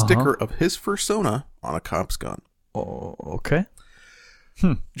finds a sticker of his fursona on a cop's gun. Oh, okay.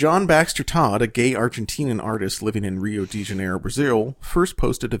 John Baxter Todd, a gay Argentinian artist living in Rio de Janeiro, Brazil, first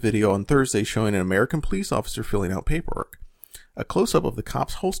posted a video on Thursday showing an American police officer filling out paperwork. A close-up of the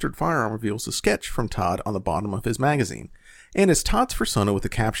cop's holstered firearm reveals a sketch from Todd on the bottom of his magazine, and it's Todd's fursona with the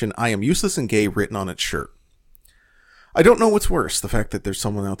caption, "I am useless and gay," written on its shirt. I don't know what's worse, the fact that there's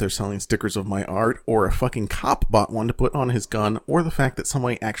someone out there selling stickers of my art, or a fucking cop bought one to put on his gun, or the fact that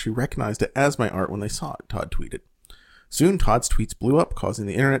somebody actually recognized it as my art when they saw it, Todd tweeted. Soon, Todd's tweets blew up, causing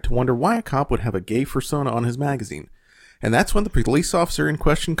the internet to wonder why a cop would have a gay fursona on his magazine. And that's when the police officer in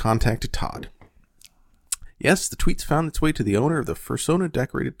question contacted Todd. Yes, the tweets found its way to the owner of the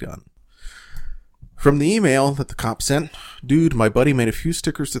fursona-decorated gun. From the email that the cop sent, "Dude, my buddy made a few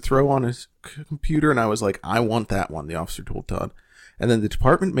stickers to throw on his computer, and I was like, I want that one," the officer told Todd. And then the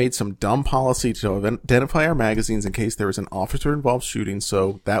department made some dumb policy to identify our magazines in case there was an officer-involved shooting,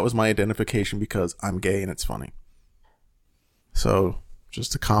 so that was my identification because I'm gay and it's funny. So,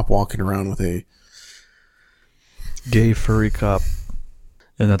 just a cop walking around with a... Gay furry cop.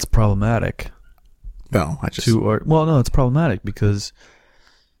 And that's problematic. No, I just... Well, no, it's problematic because,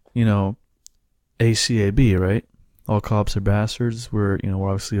 you know, ACAB, right? All cops are bastards. We're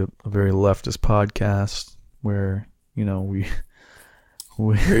obviously a very leftist podcast where, we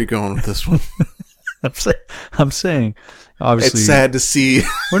Where are you going with this one? I'm saying, obviously, it's sad to see.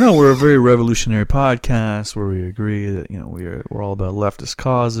 We're a very revolutionary podcast where we agree that we're all about leftist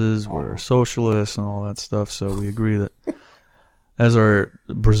causes. We're socialists and all that stuff. So we agree that, as our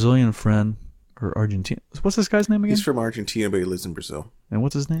Brazilian friend or Argentina, what's this guy's name again? He's from Argentina, but he lives in Brazil. And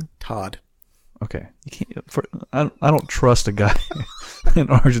what's his name? Todd. Okay, you can't. I don't trust a guy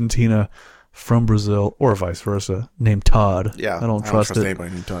in Argentina from Brazil or vice versa named Todd. Yeah, I don't trust it.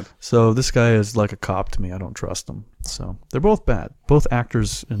 Anybody named Todd. So this guy is like a cop to me. I don't trust him. So they're both bad. Both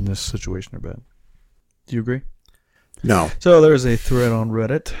actors in this situation are bad. Do you agree? No. So there's a thread on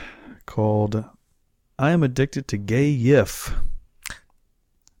Reddit called "I am addicted to gay yiff."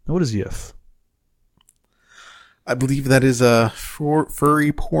 Now, what is yiff? I believe that is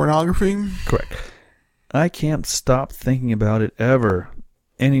furry pornography. Correct. I can't stop thinking about it ever.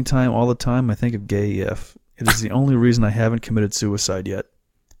 Anytime, all the time, I think of gay yiff. It is the only reason I haven't committed suicide yet.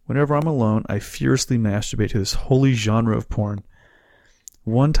 Whenever I'm alone, I furiously masturbate to this holy genre of porn.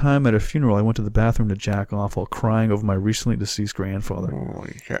 One time at a funeral, I went to the bathroom to jack off while crying over my recently deceased grandfather.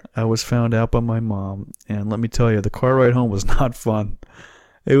 Holy shit. I was found out by my mom, and let me tell you, the car ride home was not fun.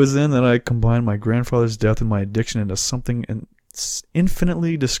 It was then that I combined my grandfather's death and my addiction into something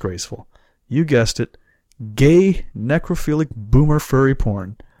infinitely disgraceful. You guessed it. Gay, necrophilic, boomer furry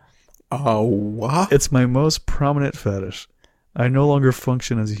porn. Oh, what? It's my most prominent fetish. I no longer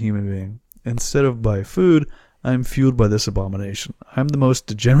function as a human being. Instead of by food, I'm fueled by this abomination. I'm the most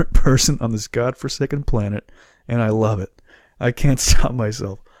degenerate person on this godforsaken planet, and I love it. I can't stop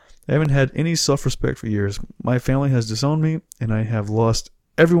myself. I haven't had any self-respect for years. My family has disowned me, and I have lost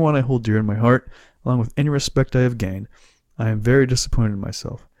everyone I hold dear in my heart, along with any respect I have gained. I am very disappointed in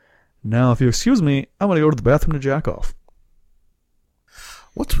myself. Now, if you excuse me, I'm going to go to the bathroom to jack off.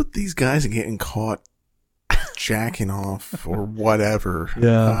 What's with these guys getting caught jacking off or whatever?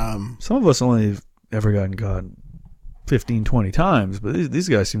 Yeah. Some of us only ever gotten caught 15, 20 times, but these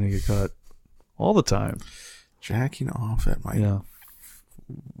guys seem to get caught all the time. Jacking off at my... Yeah.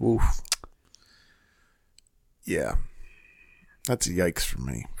 Oof. Yeah. That's a yikes for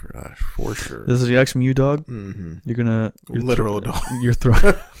me, for sure. This is a yikes from you, dog? Mm-hmm. You're Literal dog. You're throwing...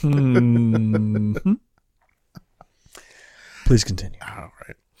 Mm-hmm. Please continue. All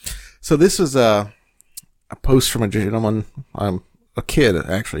right. So this is a post from a gentleman, a kid,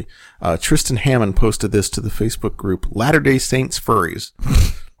 actually. Tristan Hammond posted this to the Facebook group, Latter-day Saints Furries.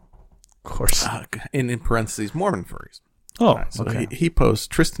 Of course. In parentheses, Mormon Furries. Oh, right, so okay. he posts,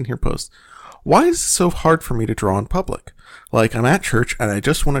 Tristan here posts, "Why is it so hard for me to draw in public? Like, I'm at church and I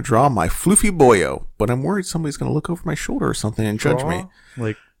just want to draw my floofy boyo, but I'm worried somebody's going to look over my shoulder or something and judge me."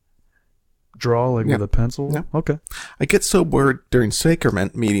 Like, draw like Yeah. with a pencil? Yeah. Okay. I get so bored during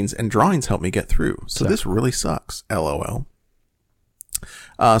sacrament meetings and drawings help me get through. So So- this really sucks. LOL.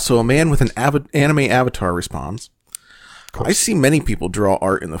 So a man with an anime avatar responds, I see many people draw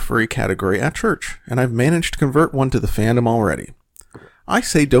art in the furry category at church, and I've managed to convert one to the fandom already. I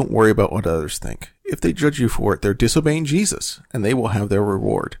say don't worry about what others think. If they judge you for it, they're disobeying Jesus, and they will have their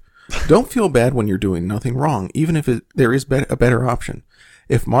reward. Don't feel bad when you're doing nothing wrong, even if there is a better option.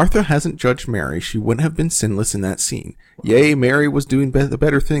 If Martha hasn't judged Mary, she wouldn't have been sinless in that scene. Yea, Mary was doing the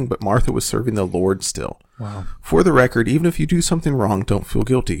better thing, but Martha was serving the Lord still. Wow. For the record, even if you do something wrong, don't feel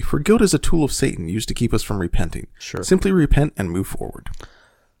guilty, for guilt is a tool of Satan used to keep us from repenting. Sure. Simply repent and move forward.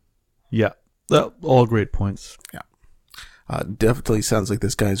 Yeah. All great points. Definitely sounds like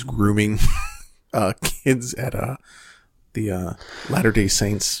this guy's grooming kids at the Latter-day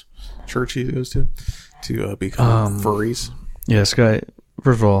Saints church he goes to become furries. Yeah, this guy,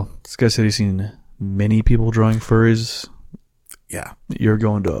 first of all, this guy said he's seen many people drawing furries. Yeah, You're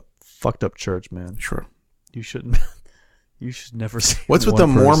going to a fucked up church, man. sure. You shouldn't. You should never see. What's with one the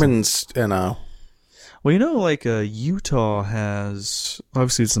person. Mormons and Well, you know, like Utah has,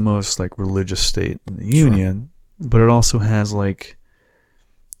 obviously it's the most like religious state in the union, but it also has like,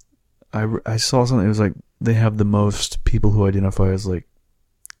 I saw something. It was like they have the most people who identify as like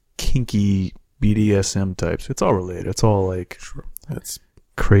kinky BDSM types. It's all related. It's all like That's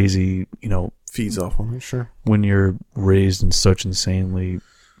crazy. You know, feeds off on it, sure. when you're raised in such insanely,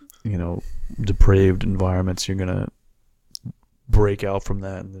 you know, depraved environments, you're gonna break out from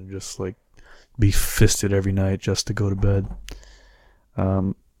that and then just like be fisted every night just to go to bed.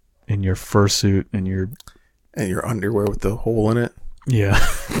 In your fursuit and your underwear with the hole in it. yeah,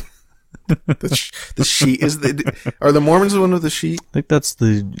 The sheet are the Mormons the one with the sheet? I think that's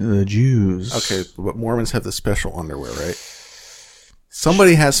the Jews. Okay, but Mormons have the special underwear, right?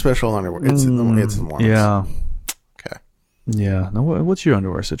 Somebody has special underwear. It's the Mormons. Yeah, Okay. yeah. Now, what's your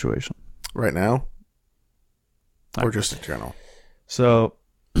underwear situation? Right now, or just in general? So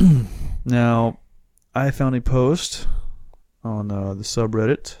now I found a post on the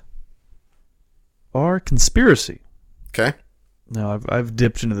subreddit R conspiracy. Okay. Now I've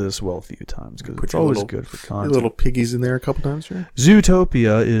dipped into this well a few times because Put it's your always little- good for Your content. little piggies in there a couple times, sure.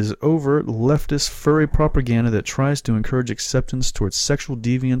 Zootopia is overt leftist furry propaganda that tries to encourage acceptance towards sexual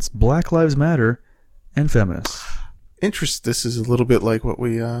deviance, Black Lives Matter, and feminists. This is a little bit like what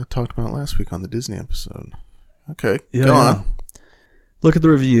we talked about last week on the Disney episode. Okay, Yeah, go yeah. on. Look at the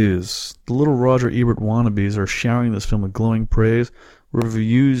reviews. The little Roger Ebert wannabes are showering this film with glowing praise.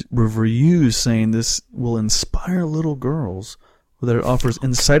 Reviews saying this will inspire little girls, or that it offers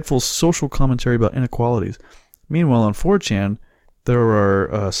insightful social commentary about inequalities. Meanwhile, on 4chan, there are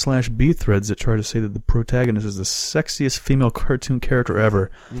 /B threads that try to say that the protagonist is the sexiest female cartoon character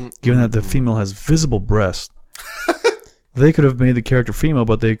ever, given that the female has visible breasts. They could have made the character female,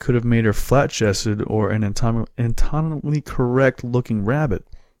 but they could have made her flat-chested or an anatomically correct-looking rabbit.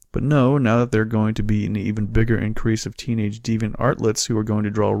 But no, now that they're going to be an even bigger increase of teenage deviant artlets who are going to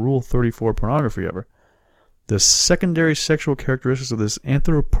draw Rule 34 pornography ever. The secondary sexual characteristics of this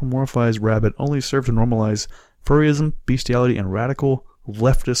anthropomorphized rabbit only serve to normalize furryism, bestiality, and radical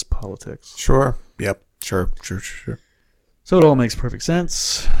leftist politics. Sure. Yep. Sure. So it all makes perfect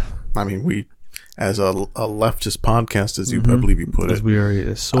sense. I mean, we, as a leftist podcast, as you I believe you put As it, we are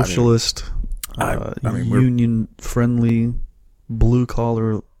a socialist, I mean, we're- union-friendly,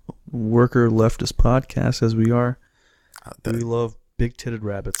 blue-collar worker leftist podcast as we are, we love big-titted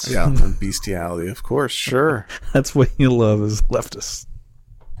rabbits. yeah, and bestiality, of course. Sure. That's what you love as leftists.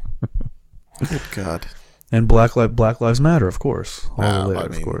 Good God. And Black Lives Matter, of course. All related, I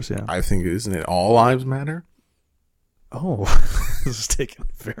mean, of course, yeah. I think, isn't it all lives matter? Oh, this is taking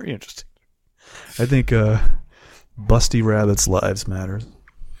very interesting. I think busty rabbits' lives matter.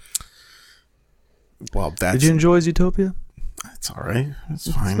 Well, that's Did you enjoy Zootopia? It's all right. It's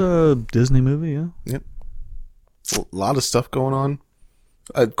It's fine. a Disney movie, yeah. Yep. A lot of stuff going on.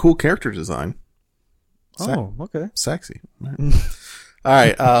 A cool character design. Oh, okay. Sexy. All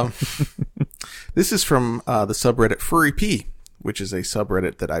right. This is from the subreddit Furry P, which is a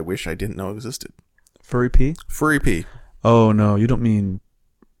subreddit that I wish I didn't know existed. Furry P? Furry P. Oh, no, you don't mean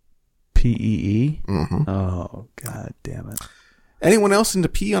PEE? Mm-hmm. Oh, god damn it. Anyone else into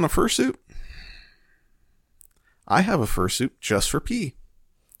pee on a fursuit? I have a fursuit just for pee,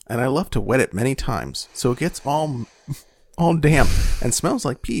 and I love to wet it many times, so it gets all damp and smells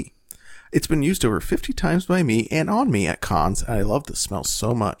like pee. It's been used over 50 times by me and on me at cons, and I love the smell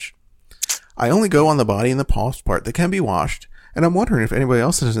so much. I only go on the body and the paws part that can be washed, and I'm wondering if anybody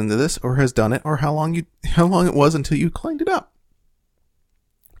else is into this or has done it, or how long it was until you cleaned it up.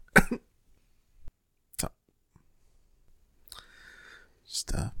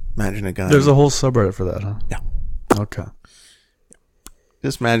 imagine a guy. There's a whole subreddit for that, huh? Yeah. Okay.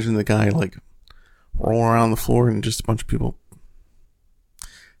 Just imagine the guy like rolling around the floor and just a bunch of people.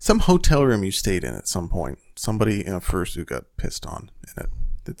 Some hotel room you stayed in at some point. Somebody in a fursuit got pissed on in it.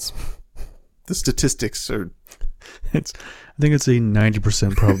 It's the statistics are. I think it's a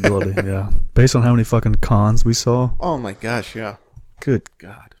 90% probability. Yeah, based on how many fucking cons we saw. Oh my gosh! Yeah. Good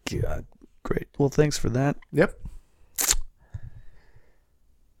God. God. Great. Well, thanks for that. Yep.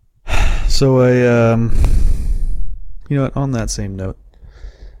 So you know what? On that same note,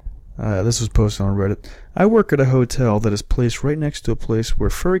 this was posted on Reddit. I work at a hotel that is placed right next to a place where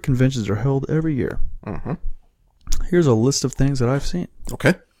furry conventions are held every year. Mm-hmm. Here's a list of things that I've seen.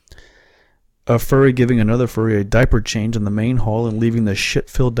 Okay. A furry giving another furry a diaper change in the main hall and leaving the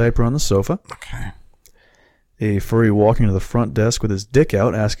shit-filled diaper on the sofa. Okay. A furry walking to the front desk with his dick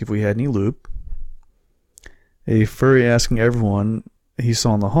out, asking if we had any lube. A furry asking everyone he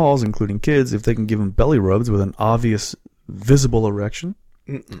saw in the halls, including kids, if they can give him belly rubs with an obvious, visible erection.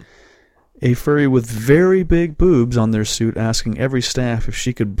 Mm-mm. A furry with very big boobs on their suit asking every staff if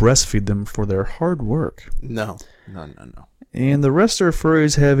she could breastfeed them for their hard work. No. And the rest are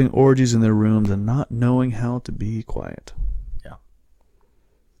furries having orgies in their rooms and not knowing how to be quiet. Yeah.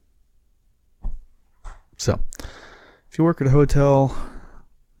 So, if you work at a hotel,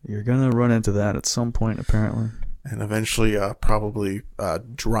 you're going to run into that at some point, apparently. And eventually probably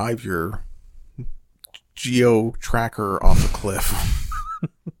drive your geo tracker off a cliff.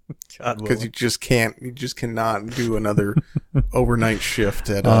 Because you just cannot do another overnight shift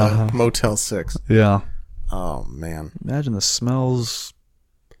at Motel 6. Yeah. Oh, man. Imagine the smells.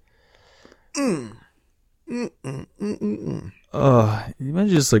 Imagine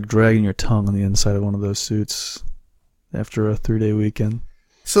just like dragging your tongue on the inside of one of those suits after a 3-day weekend.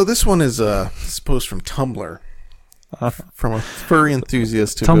 So this one is post from Tumblr. From a furry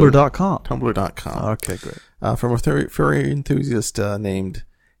enthusiast. Tumblr.com. Tumblr.com. Okay, great. From a furry enthusiast named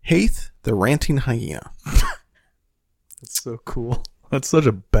Haith the Ranting Hyena. That's so cool. That's such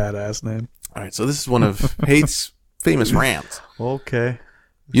a badass name. All right, so this is one of Haith's famous rants. Okay.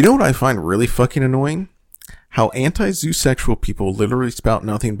 You know what I find really fucking annoying? How anti-zoosexual people literally spout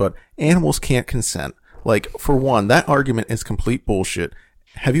nothing but animals can't consent. Like, for one, that argument is complete bullshit.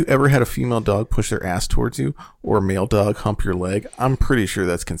 Have you ever had a female dog push their ass towards you or a male dog hump your leg? I'm pretty sure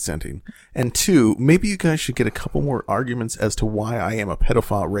that's consenting. And two, maybe you guys should get a couple more arguments as to why I am a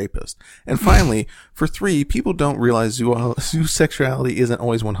pedophile rapist. And finally, for three, people don't realize zoosexuality isn't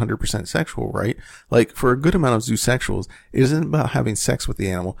always 100% sexual, right? Like, for a good amount of zoosexuals, it isn't about having sex with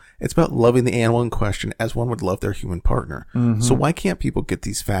the animal. It's about loving the animal in question as one would love their human partner. Mm-hmm. So why can't people get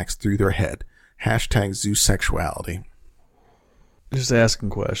these facts through their head? Hashtag zoosexuality. Just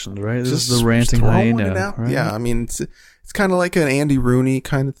asking questions, right? This is the ranting hyena, right? Yeah, I mean, it's kind of like an Andy Rooney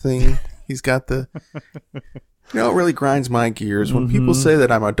kind of thing. He's got the... You know, it really grinds my gears when people say that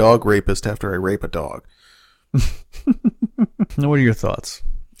I'm a dog rapist after I rape a dog. Now, what are your thoughts?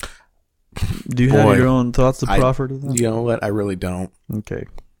 Do you have your own thoughts to proffer to them? You know what? I really don't. Okay.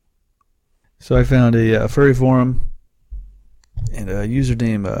 So I found a furry forum and a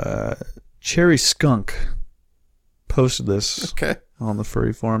username Cherry Skunk posted this on the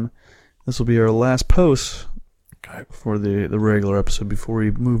furry forum. This will be our last post for the regular episode before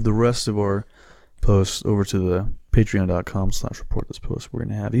we move the rest of our posts over to the patreon.com/report this post. We're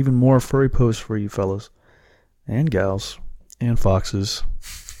going to have even more furry posts for you fellas and gals and foxes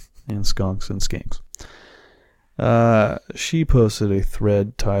and skunks and skinks. She posted a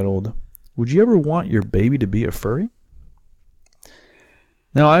thread titled, "Would you ever want your baby to be a furry?"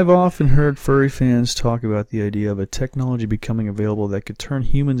 Now, I've often heard furry fans talk about the idea of a technology becoming available that could turn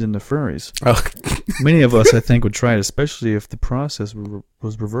humans into furries. Oh. Many of us, I think, would try it, especially if the process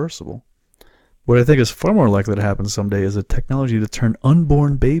was reversible. What I think is far more likely to happen someday is a technology to turn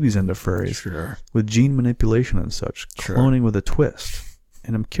unborn babies into furries, with gene manipulation and such, cloning with a twist.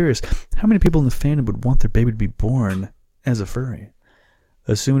 And I'm curious, how many people in the fandom would want their baby to be born as a furry?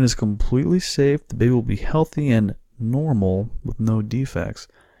 Assuming it's completely safe, the baby will be healthy and normal with no defects,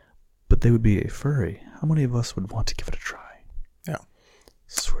 but they would be a furry. How many of us would want to give it a try? Yeah.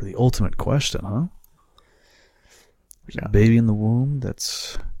 This is sort of the ultimate question, huh? There's a baby in the womb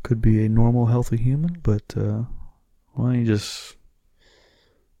that's could be a normal, healthy human, but why don't you just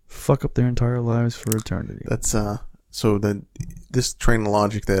fuck up their entire lives for eternity? That's so this train of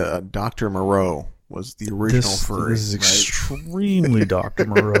logic that Dr. Moreau was the original furry. This is extremely Dr.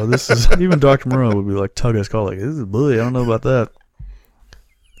 Moreau. This is even Dr. Moreau would be like tug his collar, like, this is bully. I don't know about that.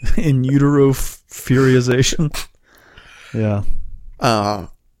 In utero furiization. Yeah.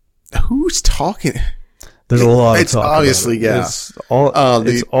 Who's talking? There's a lot of It's talk obviously, about it. yeah.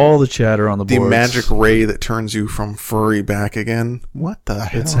 It's all the chatter on the The boards. magic ray that turns you from furry back again. What the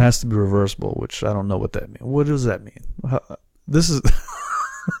hell? It has to be reversible, which I don't know what that means. What does that mean? This is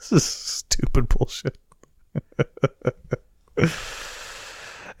this is stupid bullshit.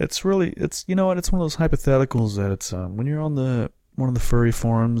 It's you know what? It's one of those hypotheticals that it's when you're on one of the furry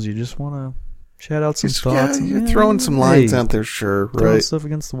forums, you just want to chat out some thoughts. Yeah, you're throwing some lines out there, sure, throwing right? stuff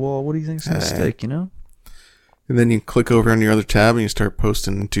against the wall. What do you think's a mistake? You know. And then you click over on your other tab and you start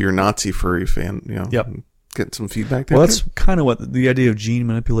posting to your Nazi furry fan. You know, Yep. Get some feedback there. Well, that's kind of what the idea of gene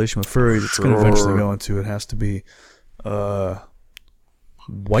manipulation with furries. It's going to eventually go into. It has to be white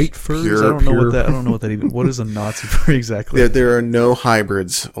furs. I don't know what that even. What is a Nazi furry exactly? There are no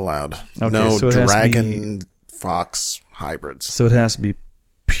hybrids allowed. Okay, no so it has to dragon fox hybrids. So it has to be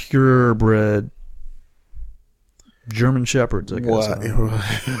purebred German shepherds. I guess. What?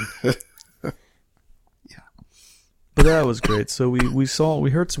 But that was great. So we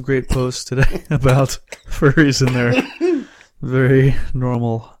heard some great posts today about furries and their very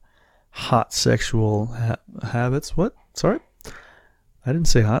normal hot sexual habits. What? Sorry, I didn't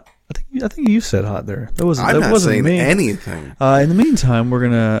say hot. I think you said hot there. That wasn't. I'm that not wasn't saying me. anything. In the meantime, we're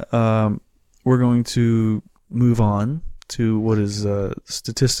going to move on to what is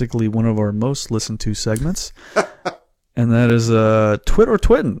statistically one of our most listened to segments, and that is Twit or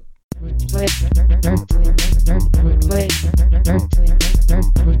Twitten.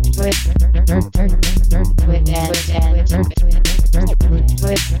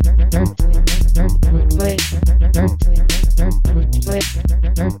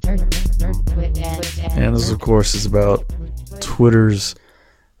 And this, of course, is about Twitter's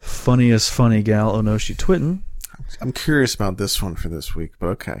funniest funny gal, Onoshi Twitten. I'm curious about this one for this week, but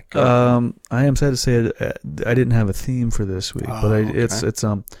okay. I am sad to say I didn't have a theme for this week, but it's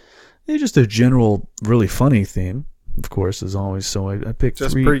just a general, really funny theme, of course, as always. So I picked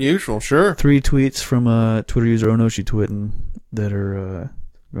just per usual, sure. 3 tweets from Twitter user Onoshi Twitten that are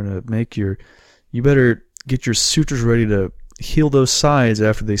going to make you better get your sutures ready to heal those sides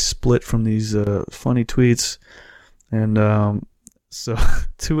after they split from these funny tweets. And so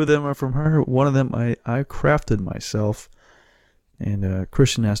 2 of them are from her. One of them I crafted myself. And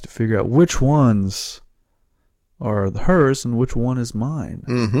Christian has to figure out which ones are hers and which one is mine.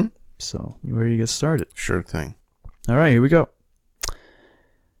 Mm-hmm. So, you ready to get started? Sure thing. All right, here we go.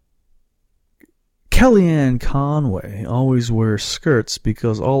 Kellyanne Conway always wears skirts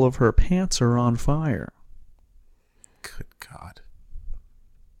because all of her pants are on fire. Good God.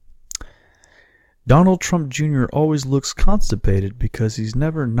 Donald Trump Jr. always looks constipated because he's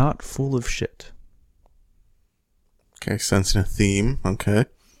never not full of shit. Okay, sensing a theme. Okay.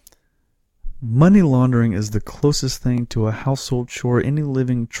 Money laundering is the closest thing to a household chore any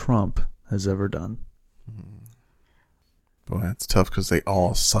living Trump has ever done. Boy, that's tough because they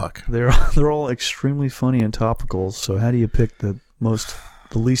all suck. They're all extremely funny and topical. So how do you pick the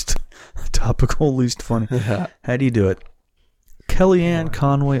least topical, least funny? How do you do it? Kellyanne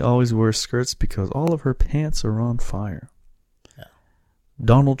Conway always wears skirts because all of her pants are on fire. Yeah.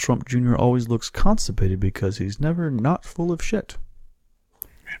 Donald Trump Jr. always looks constipated because he's never not full of shit.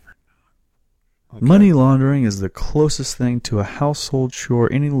 Okay. Money laundering is the closest thing to a household chore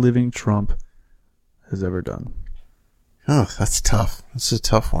any living Trump has ever done. Oh, that's tough. That's a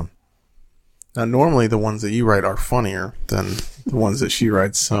tough one. Now, normally the ones that you write are funnier than the ones that she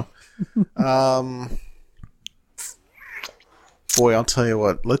writes. So, boy, I'll tell you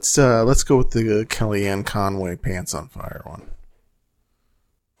what. Let's go with the Kellyanne Conway pants on fire one.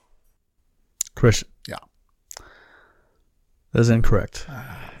 Christian. Yeah. That's incorrect.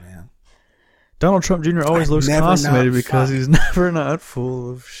 Man. Donald Trump Jr. always looks constipated because he's never not full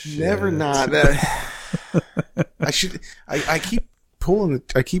of shit. Never not. I keep pulling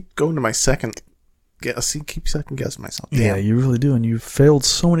it. I keep going to my second guess. Keep second guessing myself. Damn. Yeah, you really do, and you've failed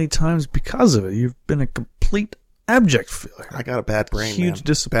so many times because of it. You've been a complete abject failure. I got a bad brain. Huge man.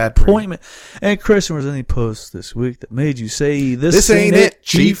 disappointment. And Christian, was there any posts this week that made you say, "This ain't it,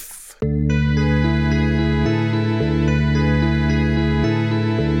 Chief"?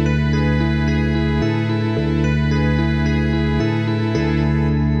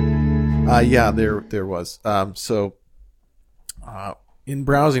 Yeah, there was. So, in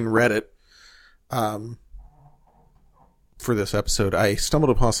browsing Reddit, for this episode, I stumbled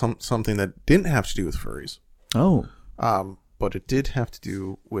upon something that didn't have to do with furries. Oh. But it did have to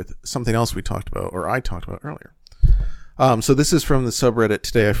do with something else we talked about, or I talked about earlier. So this is from the subreddit,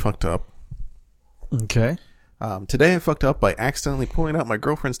 Today I Fucked Up. Okay. Today I fucked up by accidentally pulling out my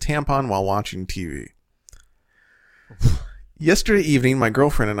girlfriend's tampon while watching TV. Yesterday evening, my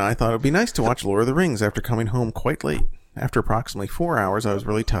girlfriend and I thought it would be nice to watch Lord of the Rings after coming home quite late. After approximately 4 hours, I was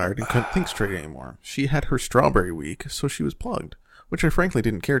really tired and couldn't think straight anymore. She had her strawberry week, so she was plugged, which I frankly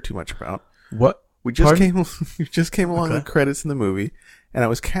didn't care too much about. What? We just came along the credits in the movie, and I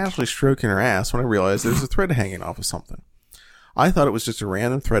was casually stroking her ass when I realized there was a thread hanging off of something. I thought it was just a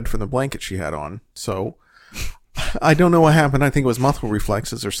random thread from the blanket she had on, so I don't know what happened. I think it was muscle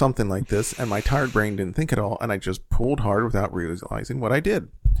reflexes or something like this, and my tired brain didn't think at all, and I just pulled hard without realizing what I did.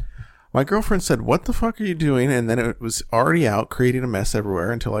 My girlfriend said, "What the fuck are you doing?" And then it was already out, creating a mess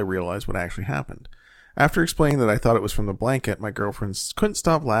everywhere until I realized what actually happened. After explaining that I thought it was from the blanket, my girlfriend couldn't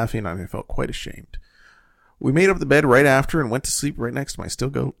stop laughing, and I felt quite ashamed. We made up the bed right after and went to sleep right next to my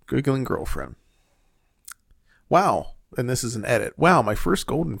still giggling girlfriend. Wow. And this is an edit. Wow, my first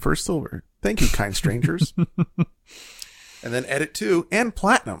gold and first silver. Thank you, kind strangers. And then edit 2 and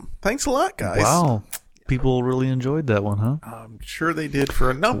platinum. Thanks a lot, guys. Wow. People really enjoyed that one, huh? I'm sure they did for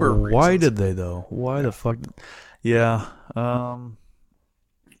a number of reasons. Why did they, though? Why the fuck? Yeah.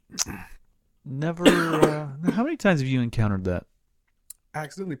 Never. How many times have you encountered that?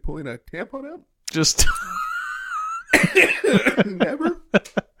 Accidentally pulling a tampon out? Just. Never? I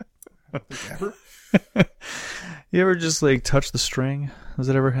don't think ever. You ever just like touch the string? Has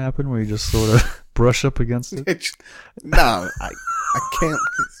that ever happened where you just sort of brush up against it? No, I can't.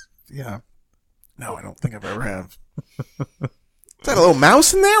 Yeah. No, I don't think I've ever have. Is that a little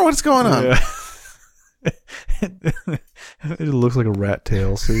mouse in there? What's going on? Yeah. It looks like a rat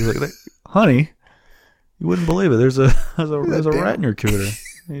tail. So you're like, honey, you wouldn't believe it. There's a rat in your cooter.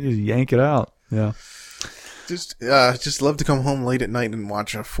 You just yank it out. Yeah. Just love to come home late at night and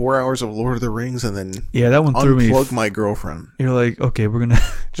watch 4 hours of Lord of the Rings and then that one threw me. Unplug my girlfriend. You're like, okay, we're gonna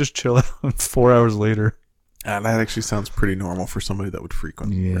just chill out. 4 hours later. That actually sounds pretty normal for somebody that would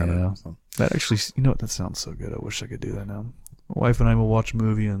frequent. Yeah, so. That actually, you know what? That sounds so good. I wish I could do that now. My wife and I will watch a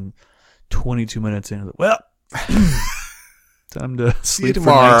movie, and 22 minutes in, well, time to sleep for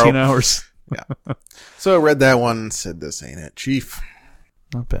 19 hours. Yeah. So I read that one and said, "This ain't it, Chief."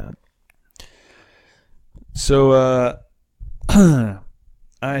 Not bad. So, I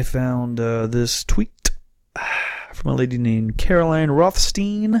found this tweet from a lady named Caroline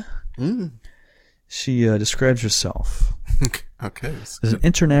Rothstein. She describes herself okay, as an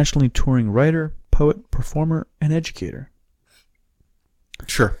internationally touring writer, poet, performer, and educator.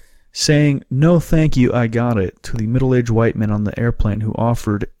 Sure. Saying, "No thank you, I got it," to the middle-aged white man on the airplane who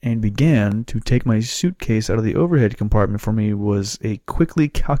offered and began to take my suitcase out of the overhead compartment for me was a quickly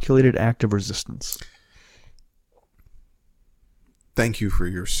calculated act of resistance. Thank you for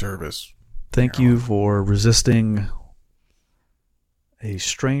your service. Thank you for resisting a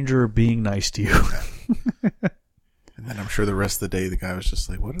stranger being nice to you. And then I'm sure the rest of the day the guy was just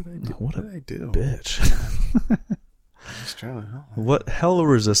like, "What did I do? What did I do? Bitch." Just trying to help. What hell of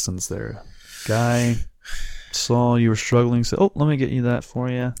resistance there. Guy saw you were struggling, said, "Oh, let me get you that for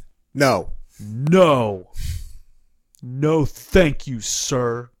you." No, thank you,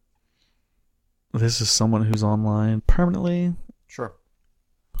 sir. This is someone who's online permanently. Sure.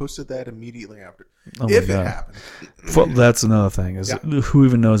 Posted that immediately after. Oh if my God. It happened. Well, that's another thing. Is who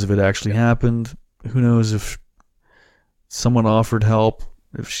even knows if it actually happened? Who knows if someone offered help?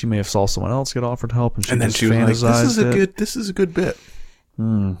 If she may have saw someone else get offered help, and then just she was fantasized like, "This is a good bit."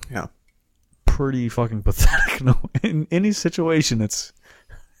 Yeah. Pretty fucking pathetic. No, in any situation, it's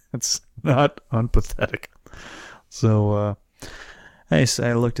not unpathetic. So, I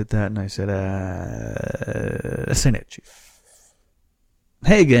looked at that and I said, "That's it, Chief."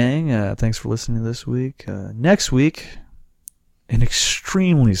 Hey, gang, thanks for listening this week. Next week, an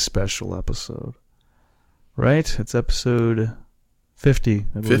extremely special episode. Right? It's episode 50,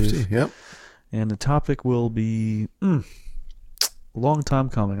 I believe. 50, yep. And the topic will be a long time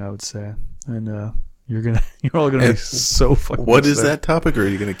coming, I would say. And you're all gonna be so fucking What upset. is that topic, or are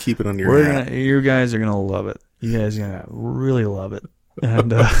you gonna keep it on your hat? You guys are gonna love it. You guys are gonna really love it.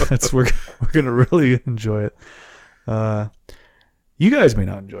 And we're gonna really enjoy it. You guys may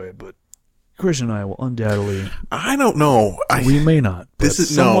not enjoy it, but Christian and I will undoubtedly. I don't know. We may not. This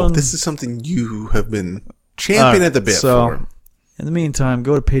is something you have been championing at the bit for. In the meantime,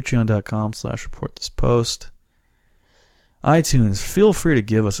 go to patreon.com/reportthispost. iTunes, feel free to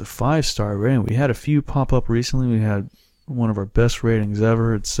give us a 5-star rating. We had a few pop up recently. We had one of our best ratings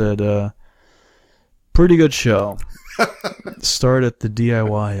ever. It said, "Pretty good show." Start at the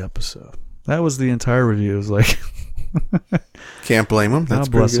DIY episode. That was the entire review. It was like, can't blame them. That's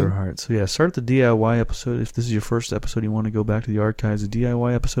God bless pretty their good. hearts. So yeah, start at the DIY episode. If this is your first episode, you want to go back to the archives. The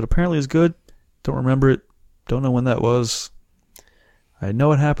DIY episode apparently is good. Don't remember it. Don't know when that was. I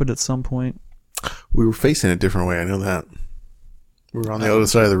know it happened at some point. We were facing it a different way. I know that. We were on the other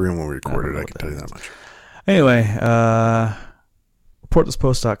side of the room when we recorded. know I can tell you that much. Anyway,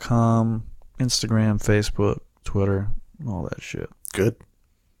 reportthispost.com, Instagram, Facebook, Twitter, all that shit. Good.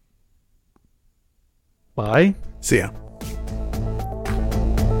 Bye. See ya.